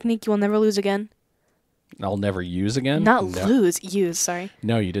you a technique you will never lose again? I'll never use again? Not lose, use, sorry.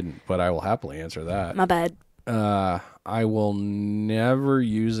 No, you didn't, but I will happily answer that. My bad. I will never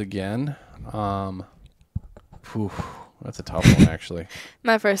use again. That's a tough one, actually.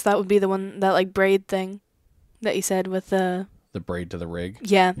 My first thought would be the one, that like braid thing that you said with the braid to the rig?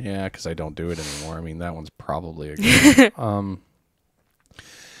 Yeah. Yeah, because I don't do it anymore. I mean, that one's probably a good one.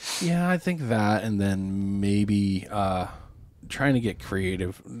 Yeah, I think that, and then maybe trying to get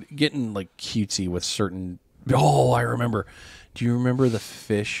creative, getting like cutesy with certain... Oh, I remember. Do you remember the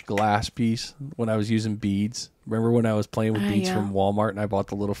fish glass piece when I was using beads? Remember when I was playing with beads from Walmart and I bought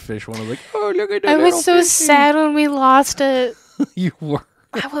the little fish one? I was like, oh, look at that. I was so sad when we lost it. You were.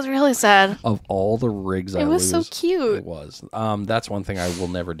 I was really sad. Of all the rigs it was so cute. It was. That's one thing I will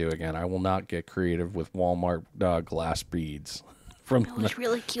never do again. I will not get creative with Walmart glass beads from it was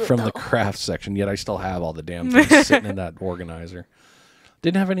really cute, the craft section. Yet I still have all the damn things sitting in that organizer.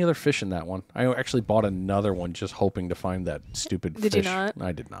 Didn't have any other fish in that one. I actually bought another one just hoping to find that stupid fish. Did you not?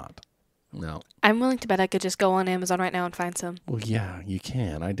 I did not. No. I'm willing to bet I could just go on Amazon right now and find some. Well, yeah, you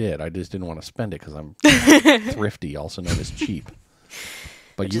can. I did. I just didn't want to spend it because I'm thrifty, also known as cheap.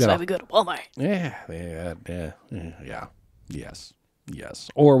 But which is why we go to Walmart. Yeah. Yes.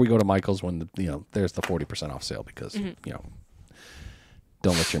 Or we go to Michael's when there's the 40% off sale because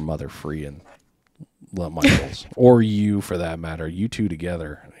don't let your mother free and let Michael's or you for that matter. You two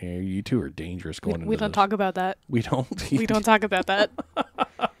together. You two are dangerous going into We don't talk about that. We don't. We don't talk about that.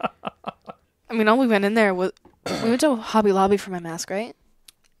 I mean, all we went in there was we went to Hobby Lobby for my mask, right?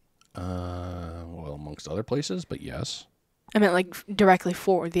 Well, amongst other places, but yes. I meant like directly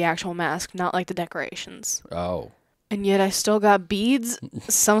for the actual mask, not like the decorations. Oh. And yet I still got beads,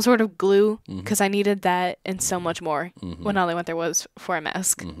 some sort of glue, because I needed that and so much more when all I went there was for a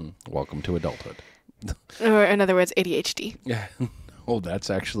mask. Welcome to adulthood. Or in other words, ADHD. Yeah. Oh, that's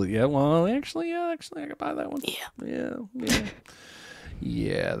actually, yeah, well, actually, I could buy that one. Yeah.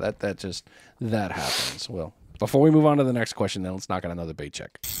 Yeah, that happens. Well, before we move on to the next question, then let's knock on another bait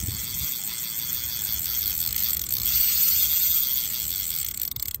check.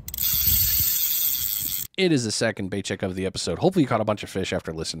 It is the second bait check of the episode. Hopefully you caught a bunch of fish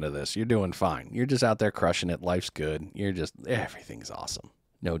after listening to this. You're doing fine. You're just out there crushing it. Life's good. Everything's awesome.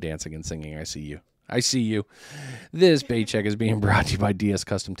 No dancing and singing. I see you. This bait check is being brought to you by DS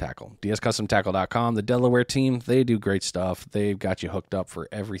Custom Tackle. DSCustomTackle.com, the Delaware team, they do great stuff. They've got you hooked up for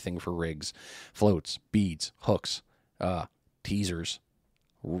everything for rigs, floats, beads, hooks, teasers,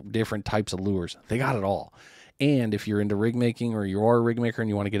 different types of lures. They got it all. And if you're into rig making or you are a rig maker and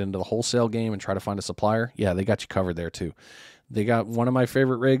you want to get into the wholesale game and try to find a supplier, yeah, they got you covered there too. They got one of my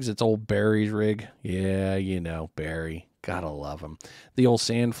favorite rigs. It's old Barry's rig. Yeah, Barry. Gotta love him. The old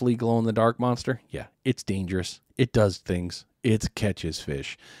sand flea glow-in-the-dark monster. Yeah, it's dangerous. It does things. It catches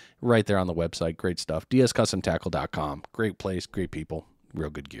fish. Right there on the website. Great stuff. DSCustomTackle.com. Great place, great people,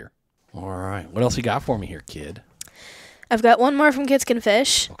 real good gear. All right. What else you got for me here, kid? I've got one more from Kids Can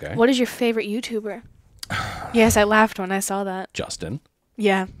Fish. Okay. What is your favorite YouTuber? Yes, I laughed when I saw that. Justin.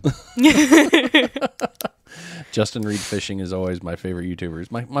 Yeah. Justin Reed Fishing is always my favorite YouTuber. He's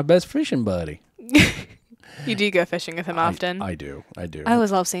my best fishing buddy. You do go fishing with him often. I do. I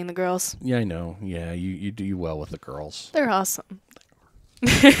always love seeing the girls. Yeah, I know. Yeah, you do well with the girls. They're awesome.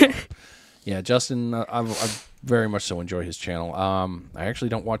 Yeah, Justin, I very much so enjoy his channel. I actually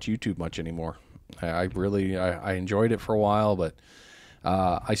don't watch YouTube much anymore. I enjoyed it for a while, but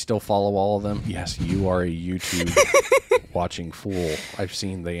I still follow all of them. Yes, you are a YouTube watching fool. I've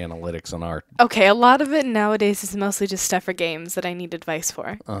seen the analytics on our... Okay, a lot of it nowadays is mostly just stuff for games that I need advice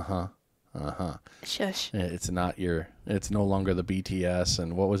for. Shush. It's no longer the BTS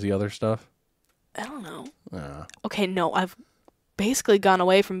and what was the other stuff? I don't know. Okay, no, I've basically gone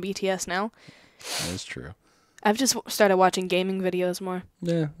away from BTS now. That is true. I've just started watching gaming videos more.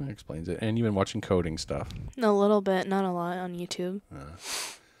 Yeah, that explains it. And you've been watching coding stuff. A little bit, not a lot on YouTube.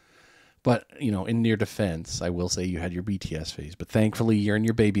 But, in your defense, I will say you had your BTS phase. But thankfully, you're in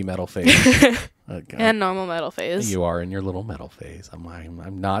your baby metal phase. And normal metal phase. You are in your little metal phase.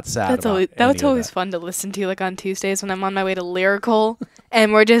 I'm not sad about That's always fun to listen to, like on Tuesdays when I'm on my way to Lyrical.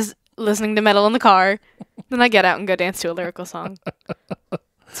 And we're just listening to metal in the car. Then I get out and go dance to a Lyrical song.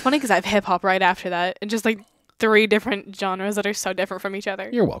 It's funny because I have hip hop right after that, and just like 3 different genres that are so different from each other.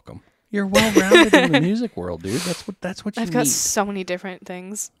 You're welcome. You're well-rounded in the music world, dude. That's what you I've need. got so many different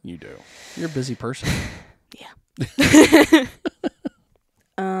things. You do. You're a busy person. Yeah.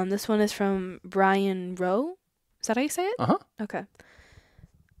 This one is from Brian Rowe. Is that how you say it? Uh-huh. Okay.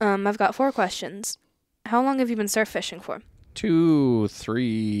 I've got 4 questions. How long have you been surf fishing for? 2,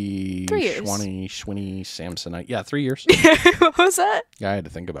 3, 3 years. Schwinny, Samsonite. Yeah, 3 years. What was that? Yeah, I had to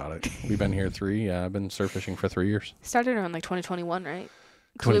think about it. We've been here 3. Yeah, I've been surf fishing for 3 years. Started around like 2021, right?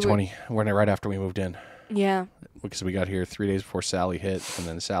 2020. We're right after we moved in. Yeah. Because we got here 3 days before Sally hit, and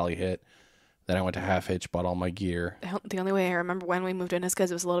then Sally hit. Then I went to Half Hitch, bought all my gear. The only way I remember when we moved in is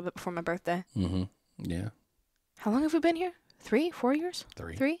because it was a little bit before my birthday. Mm-hmm. Yeah. How long have we been here? 3, 4 years?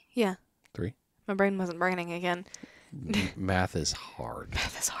 3. 3? Yeah. 3. My brain wasn't burning again. Math is hard.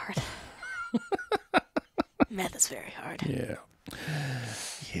 Math is hard. Math is very hard. Yeah.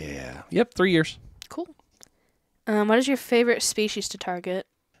 Yeah. Yep, 3 years. Cool. What is your favorite species to target?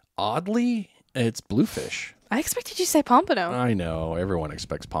 Oddly, it's bluefish. I expected you to say pompano. I know everyone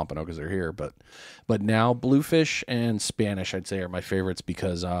expects pompano because they're here, but now bluefish and Spanish I'd say are my favorites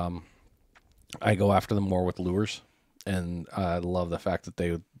because I go after them more with lures, and I love the fact that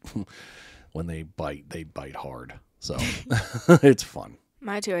they when they bite hard, so it's fun.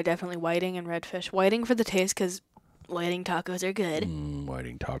 My 2 are definitely whiting and redfish. Whiting for the taste because whiting tacos are good.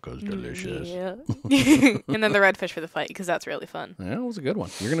 Whiting tacos, delicious. Yeah. And then the redfish for the fight because that's really fun. Yeah, it was a good one.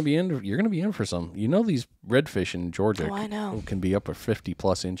 You're gonna be in for some. You know these redfish in Georgia. Oh, I know. Can be up to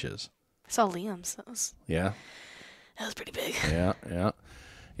 50+ inches. I saw Liam's. That was pretty big.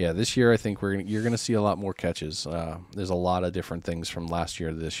 Yeah. This year I think you're gonna see a lot more catches. There's a lot of different things from last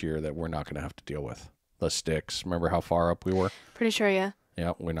year to this year that we're not gonna have to deal with. The sticks. Remember how far up we were? Pretty sure, yeah.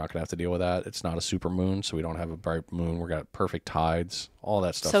 Yeah, we're not gonna have to deal with that. It's not a super moon, so we don't have a bright moon. We got perfect tides, all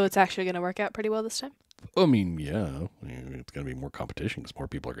that stuff. So it's actually going to work out pretty well this time? I mean, yeah, it's gonna be more competition because more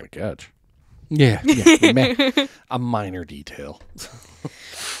people are gonna catch. Yeah, a minor detail.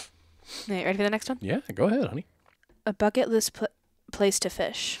 Right, ready for the next one? Yeah, go ahead, honey. A bucket list place to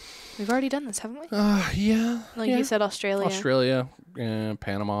fish. We've already done this, haven't we? Yeah. You said Australia. Australia,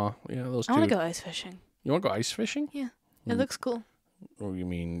 Panama. Yeah, those 2. I want to go ice fishing. You want to go ice fishing? Yeah, it looks cool. Oh, you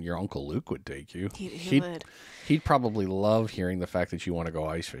mean your Uncle Luke would take you? He would. He'd probably love hearing the fact that you want to go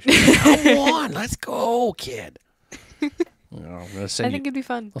ice fishing. Come on, let's go, kid. I'm gonna send I think it'd be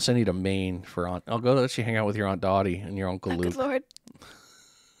fun. I'll send you to Maine for Aunt. I'll go let you hang out with your Aunt Dottie and your Uncle Luke. Good Lord.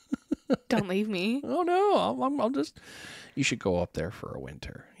 Don't leave me. Oh no, I'll just. You should go up there for a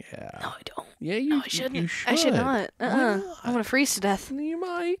winter. Yeah. No, I don't. Yeah, No, I shouldn't. You should. I should not. Why not? I'm going to freeze to death. You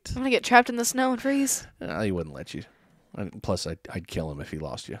might. I'm going to get trapped in the snow and freeze. He wouldn't let you. Plus, I'd kill him if he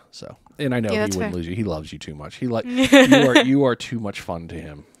lost you. So, and I know Yeah, he that's wouldn't fair. lose you. He loves you too much. You are too much fun to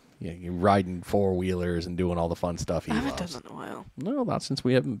him. Yeah, you're riding 4-wheelers and doing all the fun stuff he I haven't loves. done that in a while. No, not since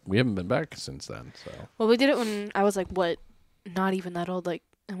we haven't been back since then. So. Well, we did it when I was like, not even that old. Like,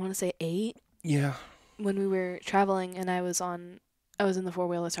 I want to say 8. Yeah. When we were traveling and I was in the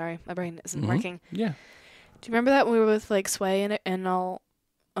 4-wheeler. Sorry, my brain isn't working. Yeah. Do you remember that when we were with like Sway and all?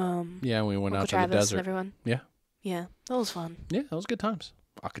 Yeah, we went Uncle out to the Travis desert. and everyone. Yeah. Yeah, that was fun. Yeah, that was good times.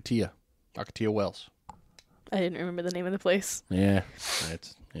 Akatia Wells. I didn't remember the name of the place. Yeah,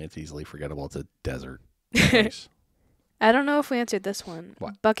 it's easily forgettable. It's a desert place. I don't know if we answered this one.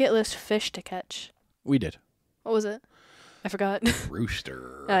 What? Bucket list fish to catch. We did. What was it? I forgot.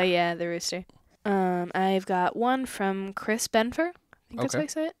 Rooster. Oh yeah, the rooster. I've got one from Chris Benfer. I think that's how you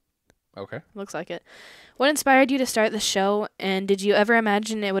say it. Okay. Looks like it. What inspired you to start the show, and did you ever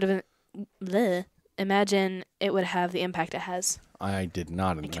imagine it would have the impact it has? I did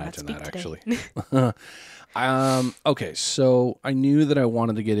not cannot imagine speak that today. actually. Okay, so I knew that I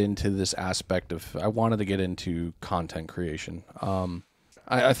wanted to get into this aspect of. I wanted to get into content creation.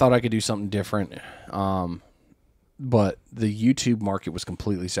 I thought I could do something different. But the YouTube market was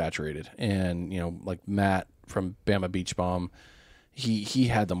completely saturated, and like Matt from Bama Beach Bum, he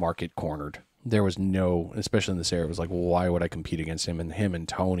had the market cornered. There was no, especially in this area, it was like, well, why would I compete against him? And him and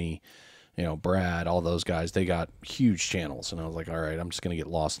Tony, Brad, all those guys, they got huge channels, and I was like, all right, I'm just gonna get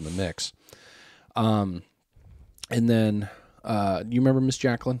lost in the mix. And then, you remember Miss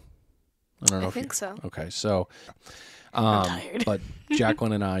Jacqueline? I don't know. I think so. Okay, so. I'm tired. But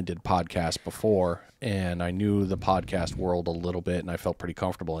Jacqueline and I did podcasts before, and I knew the podcast world a little bit, and I felt pretty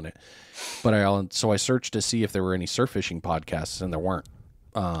comfortable in it. But I searched to see if there were any surf fishing podcasts, and there weren't.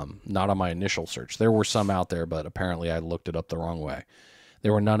 Not on my initial search. There were some out there, but apparently I looked it up the wrong way.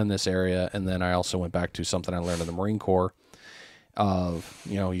 There were none in this area, and then I also went back to something I learned in the Marine Corps of,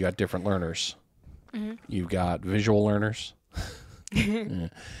 you got different learners. Mm-hmm. You've got visual learners. Me.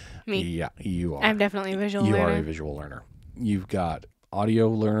 Yeah, you are. I'm definitely a visual You learner. are a visual learner. You've got audio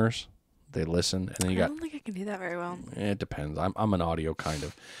learners. They listen, and then you I got. don't think I can do that very well. It depends. I'm an audio kind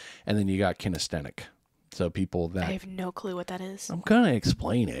of, and then you got kinesthetic. So people that I have no clue what that is. I'm gonna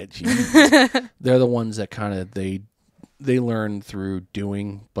explain it. Jeez. They're the ones that kind of they learn through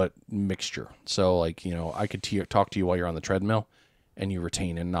doing, but mixture. So like I could talk to you while you're on the treadmill, and you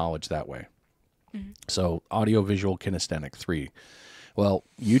retain in knowledge that way. Mm-hmm. So audio, visual, kinesthetic, 3. Well,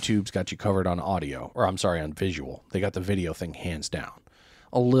 YouTube's got you covered on audio, or I'm sorry, on visual. They got the video thing hands down.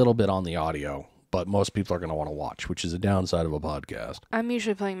 A little bit on the audio, but most people are going to want to watch, which is a downside of a podcast. I'm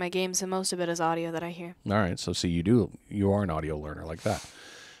usually playing my games, so most of it is audio that I hear. All right, so see, you are an audio learner like that,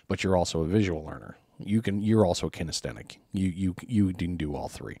 but you're also a visual learner. You're also kinesthetic. You can do all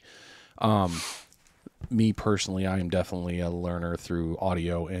 3. Me personally, I am definitely a learner through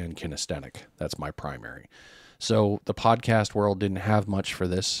audio and kinesthetic. That's my primary. So the podcast world didn't have much for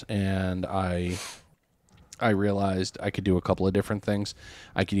this, and I realized I could do a couple of different things.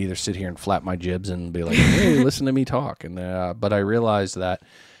 I could either sit here and flap my jibs and be like, "Hey, listen to me talk," but I realized that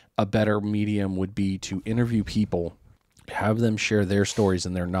a better medium would be to interview people, have them share their stories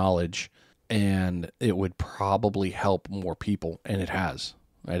and their knowledge, and it would probably help more people, and it has.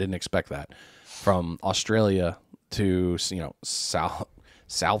 I didn't expect that. From Australia to South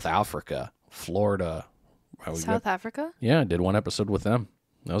Africa, Florida. South Africa? Yeah, I did one episode with them.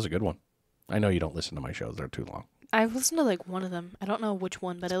 That was a good one. I know you don't listen to my shows. They're too long. I've listened to like one of them. I don't know which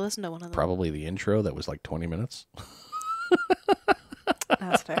one, but I listened to one of them. Probably the intro that was like 20 minutes.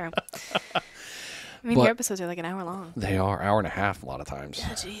 That's fair. I mean, But your episodes are like an hour long. they are hour and a half a lot of times. Yeah,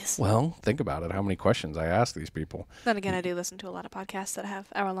 jeez. Well, think about it. How many questions I ask these people. Then again, I do listen to a lot of podcasts that have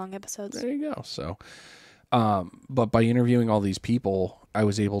hour-long episodes. There you go. So, but by interviewing all these people, I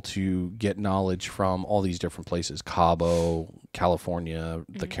was able to get knowledge from all these different places: Cabo, California,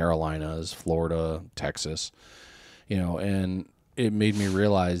 the Carolinas, Florida, Texas. And it made me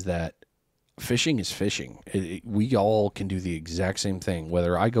realize that fishing is fishing. We all can do the exact same thing.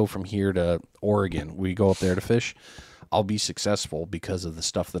 Whether I go from here to Oregon, we go up there to fish, I'll be successful because of the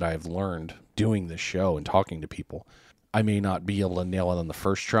stuff that I've learned doing this show and talking to people. I may not be able to nail it on the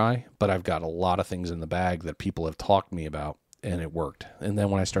first try, but I've got a lot of things in the bag that people have talked to me about, and it worked. And then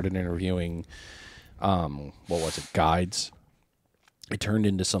when I started interviewing, guides, it turned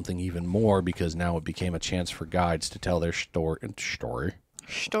into something even more, because now it became a chance for guides to tell their story.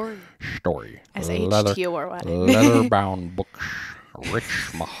 S-H-T-O-R-Y. Leather-bound books,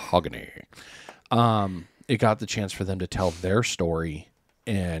 rich mahogany. It got the chance for them to tell their story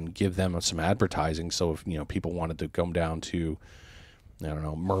and give them some advertising. So if people wanted to come down to, I don't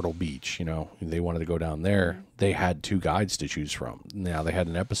know, Myrtle Beach, they wanted to go down there, they had 2 guides to choose from. Now they had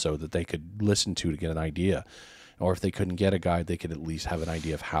an episode that they could listen to get an idea. Or if they couldn't get a guide, they could at least have an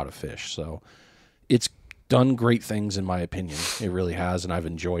idea of how to fish. So it's done great things, in my opinion. It really has, and I've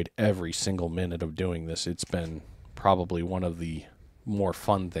enjoyed every single minute of doing this. It's been probably one of the more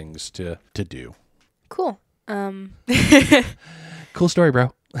fun things to do. Cool. Cool story,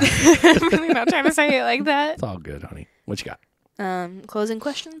 bro. I'm really not trying to say it like that. It's all good, honey. What you got? Closing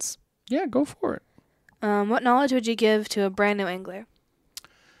questions? Yeah, go for it. What knowledge would you give to a brand new angler?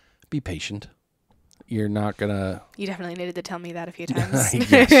 Be patient. You're not gonna... You definitely needed to tell me that a few times.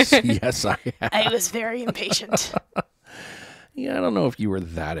 yes, I have. I was very impatient. Yeah, I don't know if you were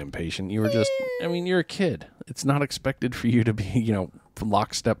that impatient. You were just... I mean, you're a kid. It's not expected for you to be,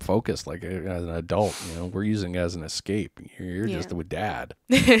 lockstep focused like as an adult. We're using it as an escape. You're just with dad.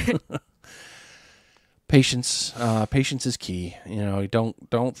 Patience. Patience is key.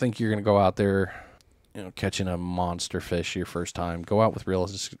 Don't think you're gonna go out there, catching a monster fish your first time. Go out with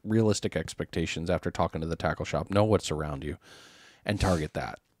realistic expectations after talking to the tackle shop. Know what's around you and target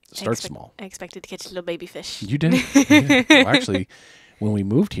that. Start small. I expected to catch a little baby fish. You did? Yeah. Well, actually, when we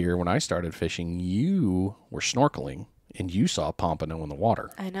moved here, when I started fishing, you were snorkeling and you saw a pompano in the water.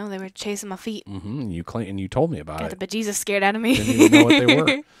 I know. They were chasing my feet. And you told me about Got it. the bejesus scared out of me. Didn't even know what they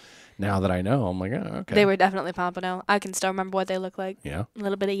were. Now that I know, I'm like, oh, okay. They were definitely pompano. I can still remember what they looked like. Yeah. A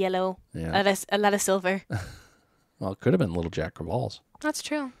little bit of yellow. Yeah. A lot of silver. Well, it could have been little Jack Crevalles. That's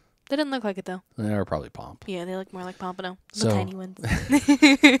true. They didn't look like it, though. They were probably pomp. Yeah, they look more like pompano. So- The tiny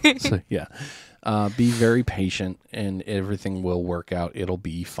ones. So, yeah. Be very patient and everything will work out. It'll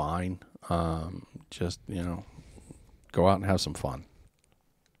be fine. Just, go out and have some fun.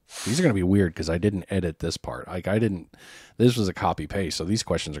 These are going to be weird because I didn't edit this part. This was a copy paste, so these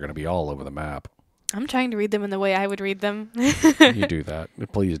questions are going to be all over the map. I'm trying to read them in the way I would read them. You do that.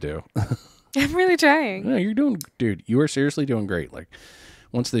 Please do. I'm really trying. No, you're doing, dude, you are seriously doing great. Like,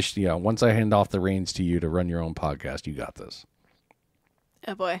 once I hand off the reins to you to run your own podcast, you got this.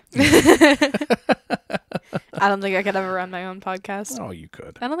 Oh, boy. I don't think I could ever run my own podcast. Oh, you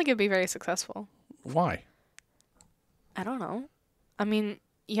could. I don't think it'd be very successful. Why? I don't know. I mean,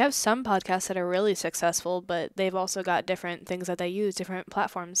 you have some podcasts that are really successful, but they've also got different things that they use, different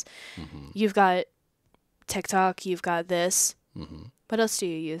platforms. Mm-hmm. You've got TikTok, you've got this. Mm-hmm. What else do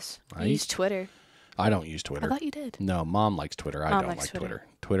you use? You use Twitter. I don't use Twitter. I thought you did. No, Mom likes Twitter. I Mom don't likes like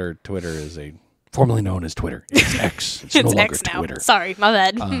Twitter. Twitter is formerly known as Twitter. It's X. It's no longer X now. Twitter. Sorry, my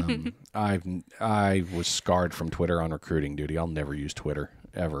bad. I was scarred from Twitter on recruiting duty. I'll never use Twitter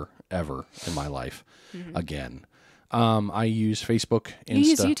ever in my life again. I use Facebook, Insta. You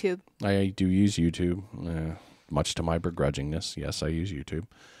use YouTube. I do use YouTube, much to my begrudgingness. Yes, I use YouTube.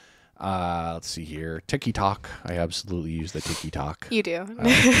 Let's see here. TikTok. I absolutely use the TikTok. You do.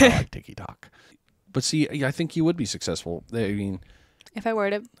 I like TikTok. But see, I think you would be successful. I mean, if I were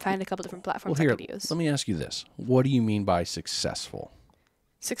to find a couple different platforms here, I could use. let me ask you this. What do you mean by successful?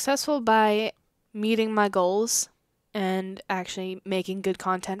 Successful by meeting my goals and actually making good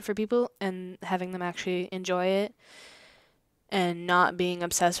content for people and having them actually enjoy it and not being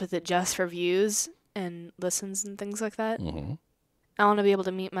obsessed with it just for views and listens and things like that. Mm-hmm. I want to be able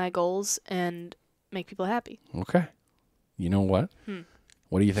to meet my goals and make people happy. Okay. You know what?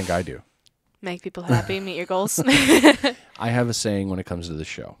 What do you think I do? Make people happy, meet your goals. I have a saying when it comes to the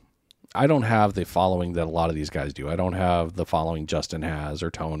show. I don't have the following that a lot of these guys do. I don't have the following Justin has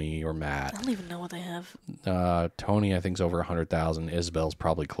or Tony or Matt. I don't even know what they have. Tony, I think, is over 100,000. Isabel's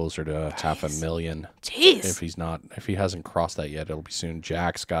probably closer to 500,000. Jeez. If he hasn't crossed that yet, it'll be soon.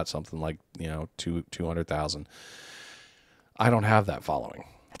 Jack's got something like 200,000. I don't have that following.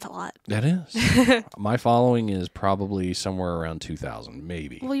 That's a lot. That is. My following is probably somewhere around 2,000,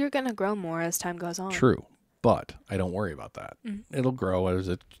 maybe. Well, you're going to grow more as time goes on. True. But I don't worry about that. It'll grow as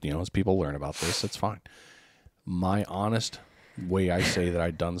as people learn about this. It's fine. My honest way I say that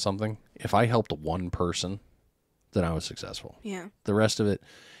I've done something, if I helped one person, then I was successful. Yeah. The rest of it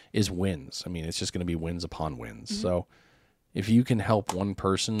is wins. I mean, it's just going to be wins upon wins. So if you can help one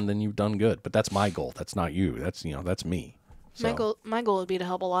person, then you've done good. But that's my goal. That's not you. That's me. So, My goal would be to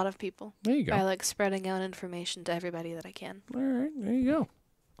help a lot of people. There you go. By spreading out information to everybody that I can. All right, there you go.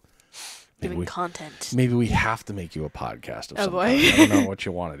 Doing content. Maybe we have to make you a podcast of some boy. kind. I don't know what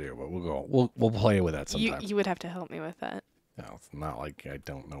you want to do, but we'll go. We'll play with that sometime. You would have to help me with that. No, it's not like I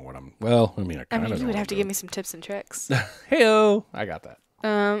don't know what I'm. Well, I mean, I kind of. You would have to give me some tips and tricks. Heyo, I got that.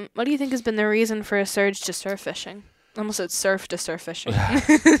 What do you think has been the reason for a surge to surf fishing? I almost said surf to surf fishing.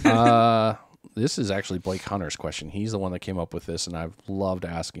 This is actually Blake Hunter's question. He's the one that came up with this, and I've loved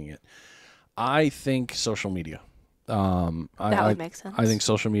asking it. I think social media. That would make sense. I think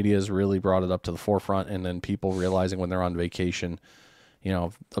social media has really brought it up to the forefront, and then people realizing when they're on vacation,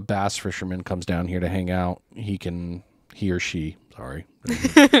 a bass fisherman comes down here to hang out, he or she,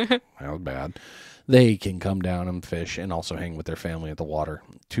 that was bad. They can come down and fish and also hang with their family at the water.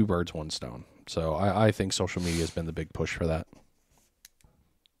 2 birds, 1 stone. So I think social media has been the big push for that.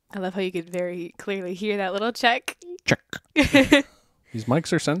 I love how you could very clearly hear that little check. Check. These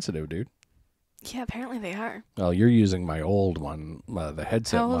mics are sensitive, dude. Yeah, apparently they are. Well, you're using my old one, the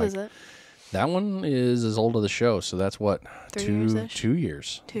headset How old mic. is it? That one is as old as the show, so that's what? 3 years-ish? 2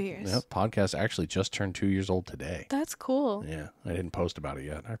 years. 2 years. Yep, podcast actually just turned 2 years old today. That's cool. Yeah, I didn't post about it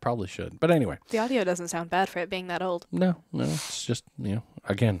yet. I probably should. But anyway. The audio doesn't sound bad for it being that old. No, it's just,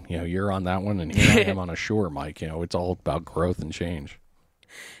 again, you're on that one and here I am on a Shure mic. It's all about growth and change.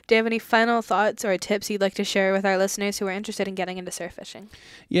 Do you have any final thoughts or tips you'd like to share with our listeners who are interested in getting into surf fishing?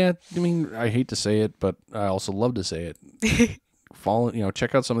 Yeah, I mean, I hate to say it, but I also love to say it.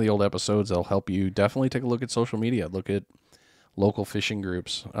 Check out some of the old episodes. They'll help you. Definitely take a look at social media. Look at local fishing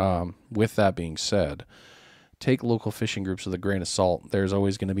groups. With that being said, take local fishing groups with a grain of salt. There's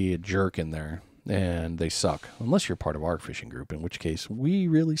always going to be a jerk in there, and they suck. Unless you're part of our fishing group, in which case we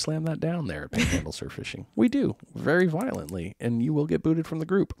really slam that down there at Panhandle Surf Fishing. We do, very violently, and you will get booted from the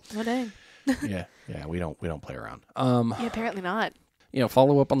group. Oh, dang. Yeah, we don't play around. Yeah, apparently not.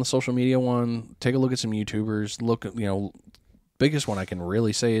 Follow up on the social media one. Take a look at some YouTubers. Look at, biggest one I can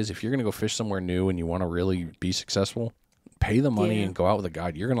really say is if you're going to go fish somewhere new and you want to really be successful, pay the money and go out with a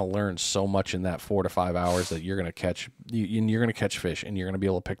guide. You're going to learn so much in that 4 to 5 hours that you're going to catch. You're going to catch fish, and you're going to be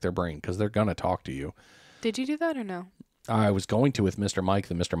able to pick their brain because they're going to talk to you. Did you do that or no? I was going to with Mr. Mike.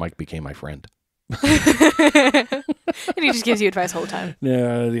 Then Mr. Mike became my friend. And he just gives you advice the whole time.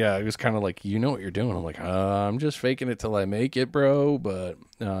 Yeah. It was kind of like, you know what you're doing. I'm like, I'm just faking it till I make it, bro. But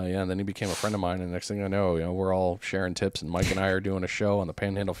and then he became a friend of mine. And next thing I know, we're all sharing tips. And Mike and I are doing a show on the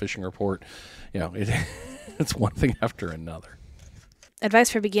Panhandle Fishing Report. It's one thing after another. advice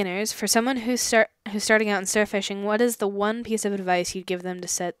for beginners. For someone who's starting out in surf fishing, what is the one piece of advice you'd give them to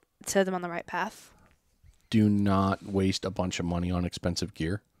set them on the right path? Do not waste a bunch of money on expensive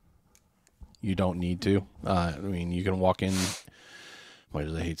gear. You don't need to. I mean, you can walk in. Why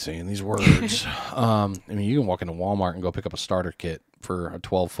do I hate saying these words? I mean, you can walk into Walmart and go pick up a starter kit for a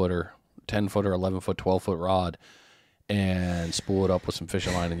 12-footer, 10-footer, 11-foot, 12-foot rod and spool it up with some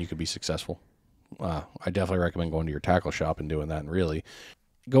fishing line, and you could be successful. I definitely recommend going to your tackle shop and doing that, and really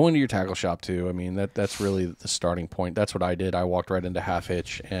go into your tackle shop too. I mean, that's really the starting point. That's what I did. I walked right into Half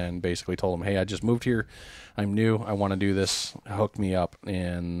Hitch and basically told them, hey, I just moved here. I'm new. I want to do this. Hook me up.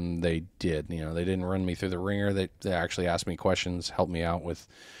 And they did. You know, they didn't run me through the ringer. They actually asked me questions, helped me out with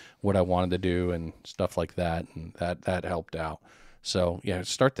what I wanted to do and stuff like that. And that helped out. So, yeah,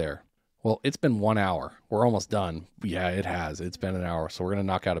 start there. Well, it's been 1 hour. We're almost done. Yeah, it has. It's been an hour. So we're going to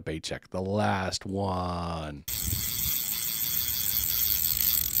knock out a bait check. The last one.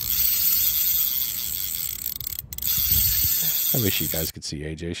 I wish you guys could see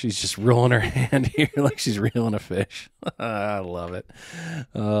AJ. She's just rolling her hand here like she's reeling a fish. I love it.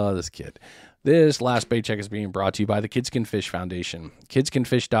 Oh, this kid. This last bait check is being brought to you by the Kids Can Fish Foundation.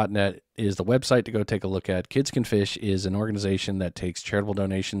 KidsCanFish.net is the website to go take a look at. Kids Can Fish is an organization that takes charitable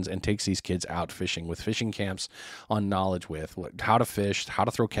donations and takes these kids out fishing with fishing camps on knowledge with how to fish, how to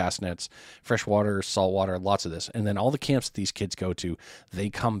throw cast nets, freshwater, saltwater, lots of this. And then all the camps that these kids go to,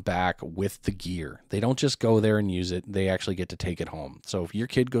 they come back with the gear. They don't just go there and use it. They actually get to take it home. So if your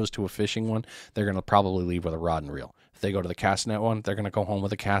kid goes to a fishing one, they're going to probably leave with a rod and reel. If they go to the cast net one, they're going to go home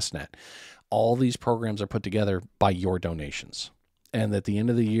with a cast net. All these programs are put together by your donations. And at the end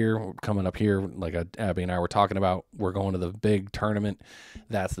of the year, coming up here, like Abby and I were talking about, we're going to the big tournament.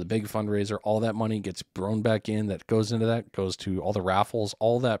 That's the big fundraiser. All that money gets thrown back in. That goes into that, goes to all the raffles.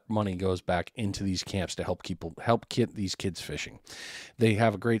 All that money goes back into these camps to help get these kids fishing. They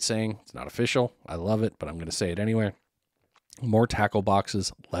have a great saying. It's not official. I love it, but I'm going to say it anyway. More tackle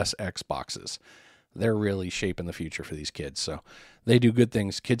boxes, less X boxes. They're really shaping the future for these kids. So they do good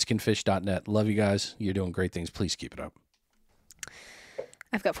things. KidsCanFish.net. Love you guys. You're doing great things. Please keep it up.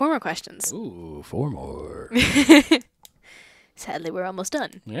 I've got 4 more questions. Ooh, 4 more. Sadly, we're almost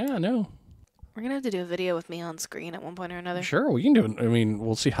done. Yeah, I know. We're going to have to do a video with me on screen at one point or another. Sure, we can do it. I mean,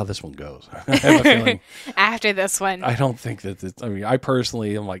 we'll see how this one goes. I have a feeling. After this one. I don't think that I mean, I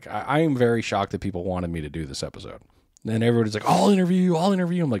personally am like, I am very shocked that people wanted me to do this episode. And everybody's like, I'll interview you.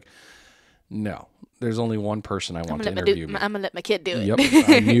 I'm like, no, there's only one person I want to interview me. I'm going to let my kid do it.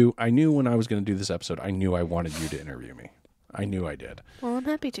 Yep. I knew when I was going to do this episode, I knew I wanted you to interview me. I knew I did. Well, I'm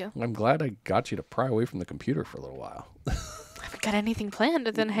happy to. I'm glad I got you to pry away from the computer for a little while. I haven't got anything planned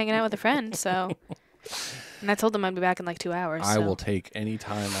other than hanging out with a friend, so. And I told them I'd be back in like 2 hours. I will take any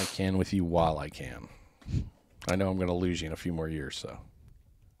time I can with you while I can. I know I'm going to lose you in a few more years, so.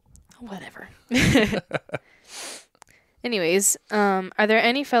 Whatever. Anyways, are there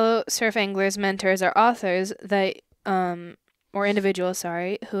any fellow surf anglers, mentors, or authors that, or individuals,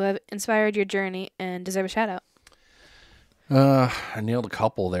 who have inspired your journey and deserve a shout out? I nailed a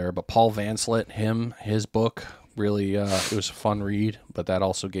couple there, but Paul Vanslet, his book, really, it was a fun read, but that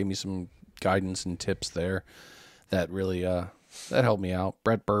also gave me some guidance and tips there that really, that helped me out.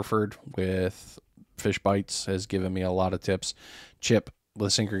 Brett Burford with Fish Bites has given me a lot of tips. Chip, the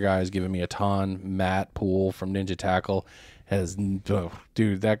sinker guy, has given me a ton. Matt Poole from Ninja Tackle has,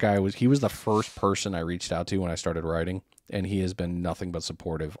 dude, that guy he was the first person I reached out to when I started writing, and he has been nothing but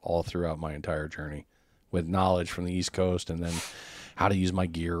supportive all throughout my entire journey with knowledge from the East Coast and then how to use my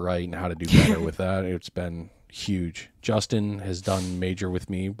gear right and how to do better with that. It's been huge. Justin has done major with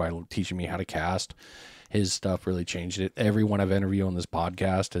me by teaching me how to cast. His stuff really changed it. Everyone I've interviewed on this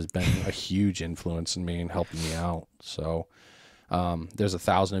podcast has been a huge influence in me and helping me out. So there's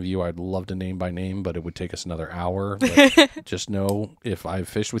 1,000 of you I'd love to name by name, but it would take us another hour. But just know if I've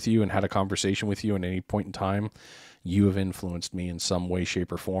fished with you and had a conversation with you at any point in time, you have influenced me in some way,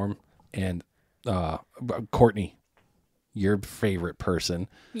 shape, or form. And Courtney, your favorite person.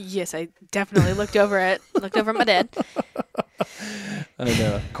 Yes, I definitely looked over at my dad.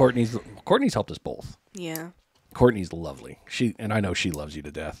 And Courtney's helped us both. Yeah. Courtney's lovely. And I know she loves you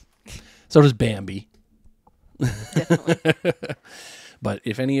to death. So does Bambi. Definitely. But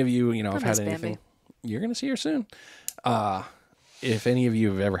if any of you, have had anything, you're going to see her soon. If any of you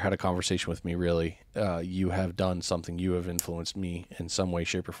have ever had a conversation with me, really, you have done something. You have influenced me in some way,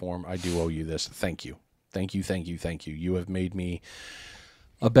 shape, or form. I do owe you this. Thank you. Thank you, thank you, thank you. You have made me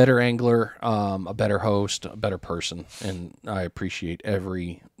a better angler, a better host, a better person, and I appreciate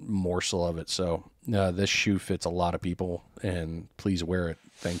every morsel of it. So this shoe fits a lot of people, and please wear it.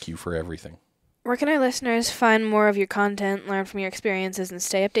 Thank you for everything. Where can our listeners find more of your content, learn from your experiences, and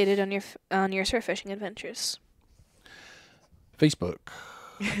stay updated on your surf fishing adventures? Facebook,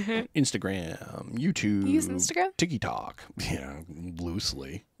 Instagram, YouTube. You use Instagram? TikTok. Yeah,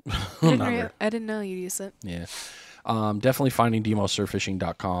 loosely. I didn't know you use it. Yeah. Definitely finding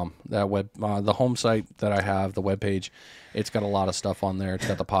demosurffishing.com. That the home site that I have, the webpage, it's got a lot of stuff on there. It's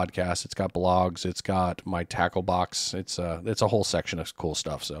got the podcast, it's got blogs, it's got my tackle box. It's a whole section of cool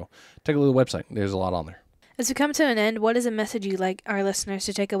stuff. So take a look at the website. There's a lot on there. As we come to an end, what is a message you'd like our listeners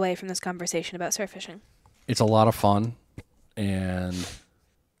to take away from this conversation about surf fishing? It's a lot of fun, and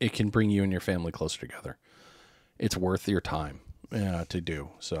it can bring you and your family closer together. It's worth your time to do.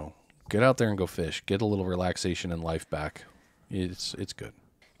 So get out there and go fish. Get a little relaxation and life back. It's good.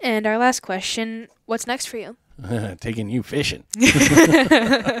 And our last question, what's next for you? Taking you fishing.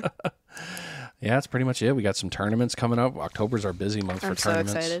 Yeah, that's pretty much it. We got some tournaments coming up. October's our busy month for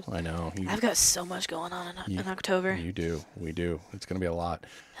tournaments. I'm so excited. I know. I've got so much going on in October. You do. We do. It's going to be a lot.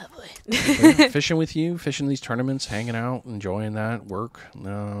 Hopefully. Fishing with you, fishing these tournaments, hanging out, enjoying that work.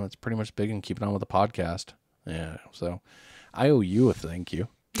 No, it's pretty much big and keeping on with the podcast. Yeah, so I owe you a thank you.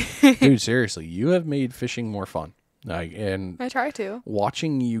 Dude, seriously, you have made fishing more fun. And I try to.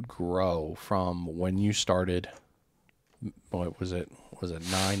 Watching you grow from when you started, what was it? Was it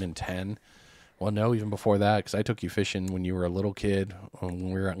 9 and 10? Well, no, even before that, because I took you fishing when you were a little kid,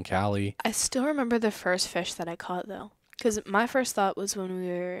 when we were out in Cali. I still remember the first fish that I caught, though. Because my first thought was when we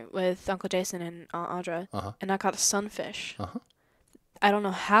were with Uncle Jason and Aunt Audra, and I caught a sunfish. I don't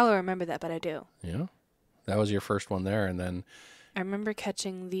know how I remember that, but I do. Yeah. That was your first one there, and then I remember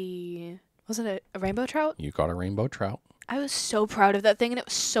catching was it a rainbow trout? You caught a rainbow trout. I was so proud of that thing, and it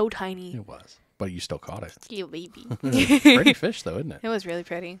was so tiny. It was, but you still caught it. You baby. Pretty fish, though, isn't it? It was really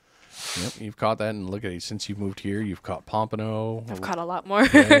pretty. Yep, you've caught that, and look at it. Since you've moved here, you've caught pompano. I've caught a lot more.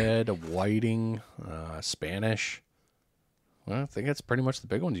 Red, whiting, Spanish. Well, I think that's pretty much the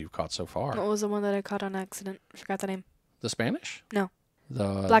big ones you've caught so far. What was the one that I caught on accident? I forgot the name. The Spanish? No.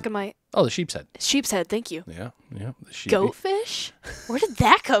 The black and white. Oh, the sheep's head. Sheep's head, thank you. Yeah. The sheep. Goatfish? Where did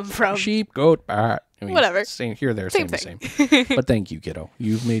that come from? Sheep, goat, bat. I mean, whatever. Same here, there, same. But thank you, kiddo.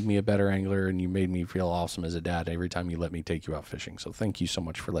 You've made me a better angler, and you made me feel awesome as a dad every time you let me take you out fishing. So thank you so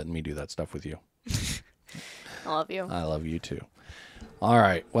much for letting me do that stuff with you. I love you. I love you too. All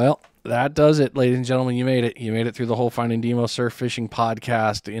right. Well, that does it, ladies and gentlemen. You made it. You made it through the whole Finding Demo Surf Fishing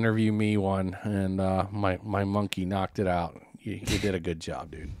podcast, Interview Me one, and my monkey knocked it out. You did a good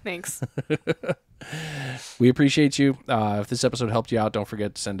job, dude. Thanks. We appreciate you. If this episode helped you out, don't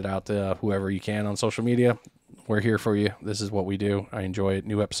forget to send it out to whoever you can on social media. We're here for you. This is what we do. I enjoy it.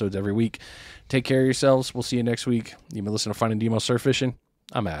 New episodes every week. Take care of yourselves. We'll see you next week. You've been listening to Finding Demo Surf Fishing.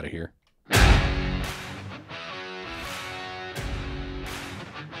 I'm out of here.